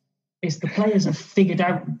intense. It's the players have figured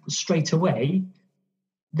out straight away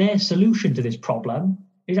their solution to this problem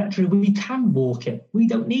is actually we can walk it. We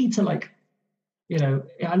don't need to I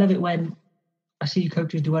love it when I see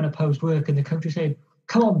coaches do unopposed work and the coach is saying,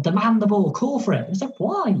 come on, demand the ball, call for it. It's like,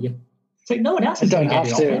 why? It's like no one else is going to get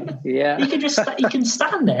it off him. Yeah. He can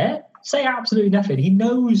stand there, say absolutely nothing. He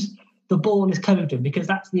knows the ball is coming to him because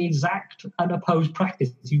that's the exact unopposed practice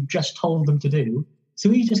you just told them to do. So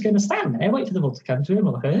he's just going to stand there, wait for the ball to come to him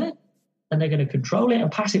or her, and they're going to control it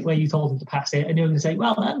and pass it where you told them to pass it, and you're going to say,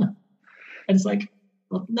 well done. And it's like,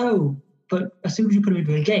 well, no, but as soon as you put them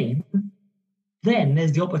into a game, then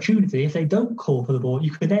there's the opportunity, if they don't call for the ball, you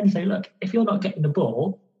can then say, look, if you're not getting the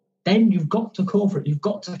ball, then you've got to call for it. You've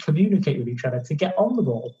got to communicate with each other to get on the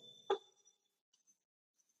ball.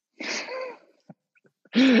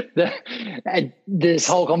 This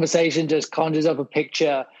whole conversation just conjures up a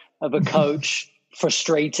picture of a coach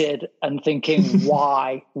frustrated and thinking,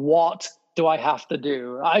 why? What do I have to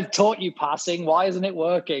do? I've taught you passing. Why isn't it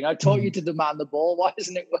working? I taught you to demand the ball. Why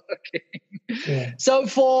isn't it working? Yeah. So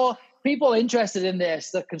for people interested in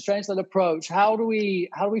this, the constraints-led approach, how do we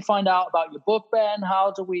find out about your book, Ben?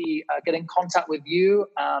 How do we get in contact with you?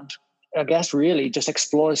 And I guess really just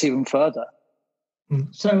explore this even further.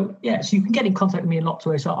 So you can get in contact with me in lots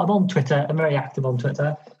of ways. So I'm on Twitter. I'm very active on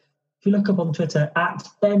Twitter. If you look up on Twitter at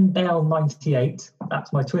BenBell98,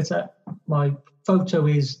 that's my Twitter. My photo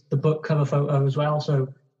is the book cover photo as well,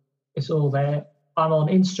 so it's all there. I'm on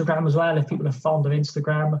Instagram as well, if people are fond of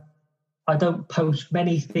Instagram. I don't post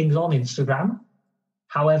many things on Instagram.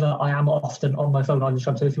 However, I am often on my phone on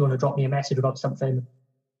Instagram, so if you want to drop me a message about something,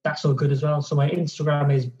 that's all good as well. So my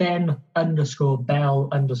Instagram is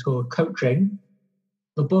Ben_Bell_coaching.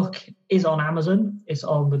 The book is on Amazon. It's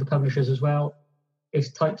on with the publishers as well. It's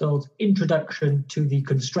titled Introduction to the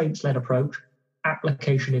Constraints-Led Approach,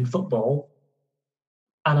 Application in Football.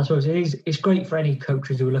 And I suppose it's great for any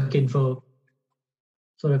coaches who are looking for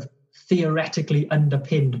sort of theoretically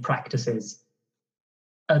underpinned practices.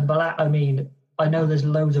 And by that, I mean, I know there's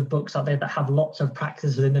loads of books out there that have lots of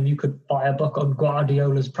practices in them. You could buy a book on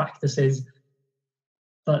Guardiola's practices.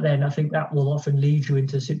 But then I think that will often lead you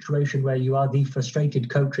into a situation where you are the frustrated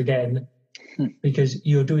coach again because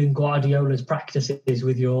you're doing Guardiola's practices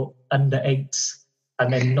with your under-8s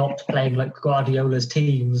and then not playing like Guardiola's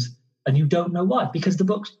teams, and you don't know why, because the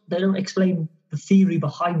books, they don't explain the theory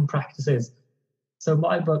behind practices. So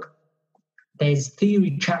my book, there's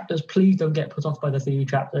theory chapters. Please don't get put off by the theory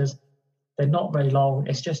chapters. They're not very long.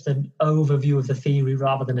 It's just an overview of the theory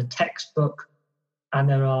rather than a textbook. And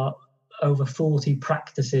there are over 40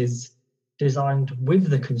 practices designed with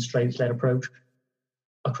the constraints-led approach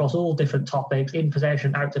across all different topics, in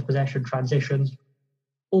possession, out of possession, transitions,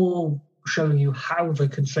 all showing you how the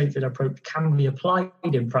constraints-led approach can be applied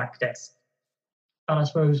in practice. And I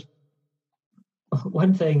suppose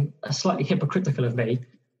one thing slightly hypocritical of me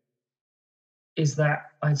is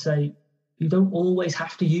that I'd say you don't always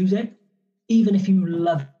have to use it, even if you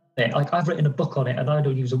love it. Like, I've written a book on it and I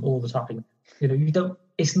don't use them all the time. You don't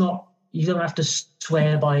have to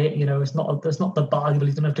swear by it. It's not the Bible.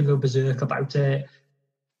 You don't have to go berserk about it.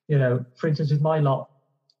 For instance, with my lot,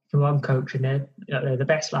 who I'm coaching, they're the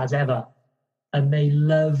best lads ever, and they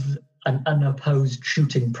love an unopposed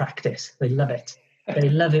shooting practice. They love it. They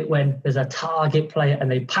love it when there's a target player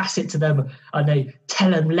and they pass it to them and they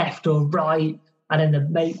tell them left or right and then the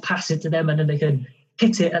mate pass it to them, and then they can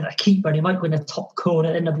hit it at a keeper, and he might win a top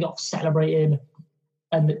corner, and they'll be off celebrating,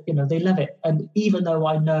 and they love it. And even though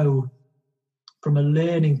I know from a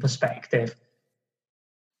learning perspective,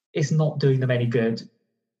 it's not doing them any good,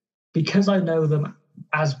 because I know them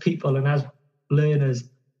as people and as learners,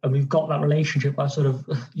 and we've got that relationship.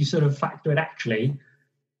 You sort of factor in, actually,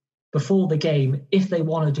 before the game, if they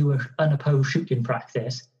want to do an unopposed shooting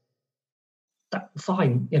practice, that's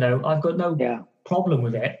fine. I've got no problem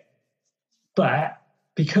with it. But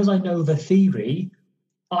because I know the theory,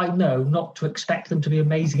 I know not to expect them to be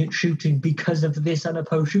amazing at shooting because of this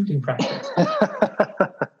unopposed shooting practice.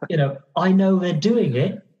 I know they're doing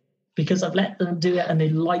it because I've let them do it, and they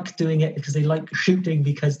like doing it because they like shooting,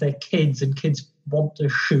 because they're kids, and kids want to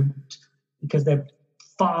shoot because they're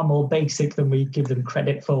far more basic than we give them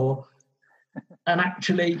credit for. And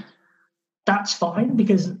actually, that's fine,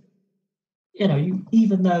 because,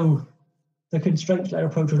 even though the constraints-led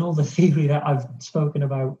approach and all the theory that I've spoken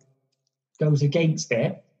about goes against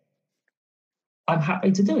it, I'm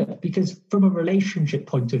happy to do it, because from a relationship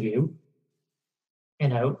point of view,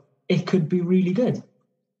 it could be really good.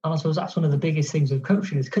 And I suppose that's one of the biggest things with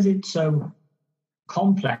coaching, is because it's so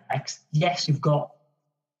complex. Yes, you've got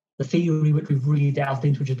the theory, which we've really delved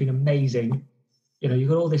into, which has been amazing. You've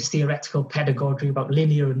got all this theoretical pedagogy about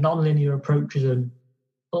linear and non-linear approaches, and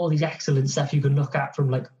all these excellent stuff you can look at, from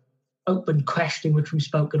like open questioning, which we've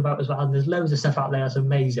spoken about as well. And there's loads of stuff out there that's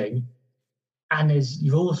amazing. And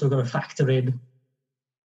you've also got to factor in,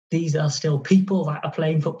 these are still people that are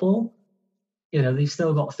playing football. They've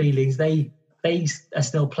still got feelings. They are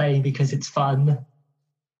still playing because it's fun.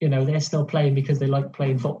 They're still playing because they like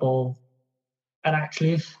playing football. And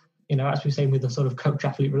actually, if, as we're saying with the sort of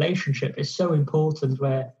coach-athlete relationship, it's so important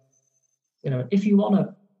where, if you want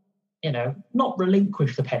to, not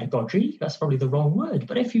relinquish the pedagogy, that's probably the wrong word,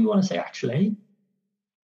 but if you want to say, actually,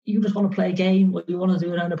 you just want to play a game, or you want to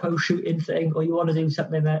do an unopposed shooting thing, or you want to do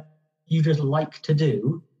something that you just like to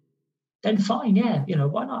do, then fine, yeah.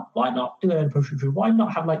 Why not? Why not do an unopposed shooting? Why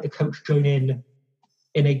not have like the coach join in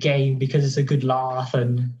a game because it's a good laugh,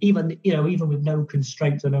 and even with no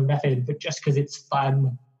constraints or no nothing, but just because it's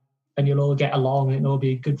fun and you'll all get along and it'll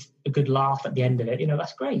be a good laugh at the end of it.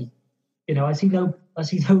 That's great. I see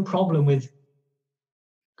no problem with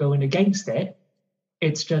going against it.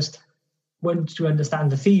 It's just, once you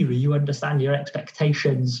understand the theory, you understand your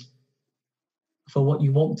expectations for what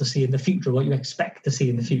you want to see in the future, what you expect to see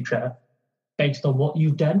in the future, based on what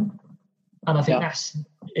you've done. And I think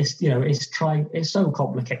it's so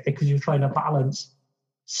complicated, because you're trying to balance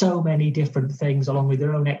so many different things along with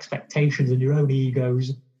your own expectations and your own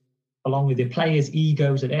egos, along with your players'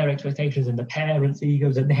 egos and their expectations, and the parents'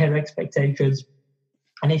 egos and their expectations.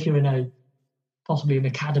 And if you're in possibly an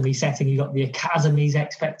academy setting, you've got the academy's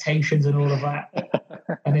expectations and all of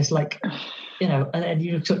that. And it's like, and then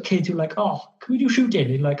you've got kids who are like, oh, can we do shooting? And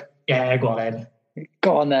you're like, yeah, go on then.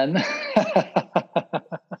 Go on then.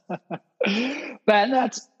 Man,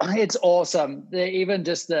 it's awesome. Even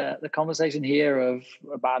just the conversation here of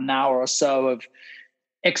about an hour or so of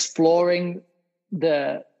exploring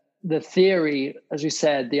the theory, as you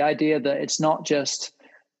said, the idea that it's not just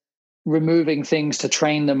removing things to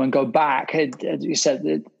train them and go back. As you said,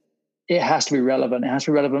 it has to be relevant. It has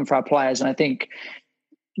to be relevant for our players. And I think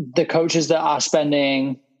the coaches that are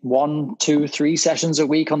spending 1, 2, 3 sessions a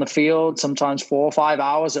week on the field, sometimes 4 or 5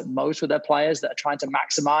 hours at most with their players, that are trying to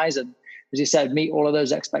maximize and, as you said, meet all of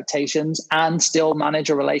those expectations and still manage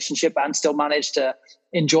a relationship and still manage to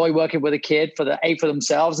enjoy working with a kid for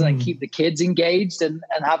themselves, and then keep the kids engaged and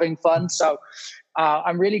having fun. So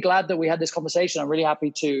I'm really glad that we had this conversation. I'm really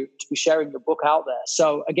happy to be sharing the book out there.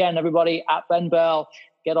 So again, everybody, at Ben Bell,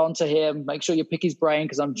 get onto him, make sure you pick his brain,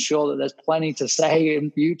 because I'm sure that there's plenty to say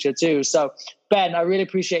in future too. So Ben, I really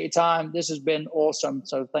appreciate your time. This has been awesome.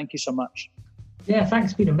 So thank you so much. Yeah,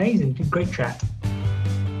 thanks. It's been amazing. It's been a great chat.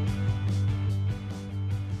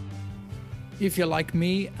 If you're like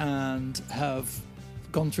me and have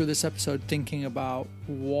gone through this episode thinking about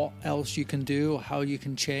what else you can do or how you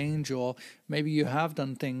can change, or maybe you have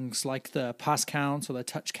done things like the pass counts or the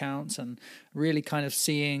touch counts, and really kind of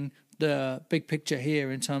seeing the big picture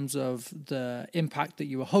here in terms of the impact that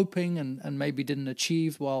you were hoping and maybe didn't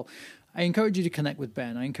achieve, well, I encourage you to connect with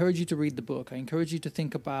Ben. I encourage you to read the book. I encourage you to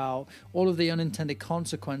think about all of the unintended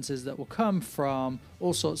consequences that will come from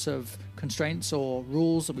all sorts of constraints or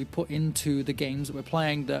rules that we put into the games that we're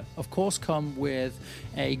playing, that of course come with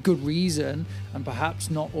a good reason and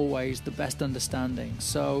perhaps not always the best understanding.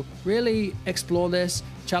 So really explore this,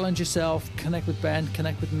 challenge yourself, connect with Ben,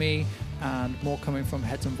 connect with me, and more coming from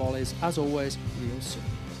Heads and Volleys, as always, real soon.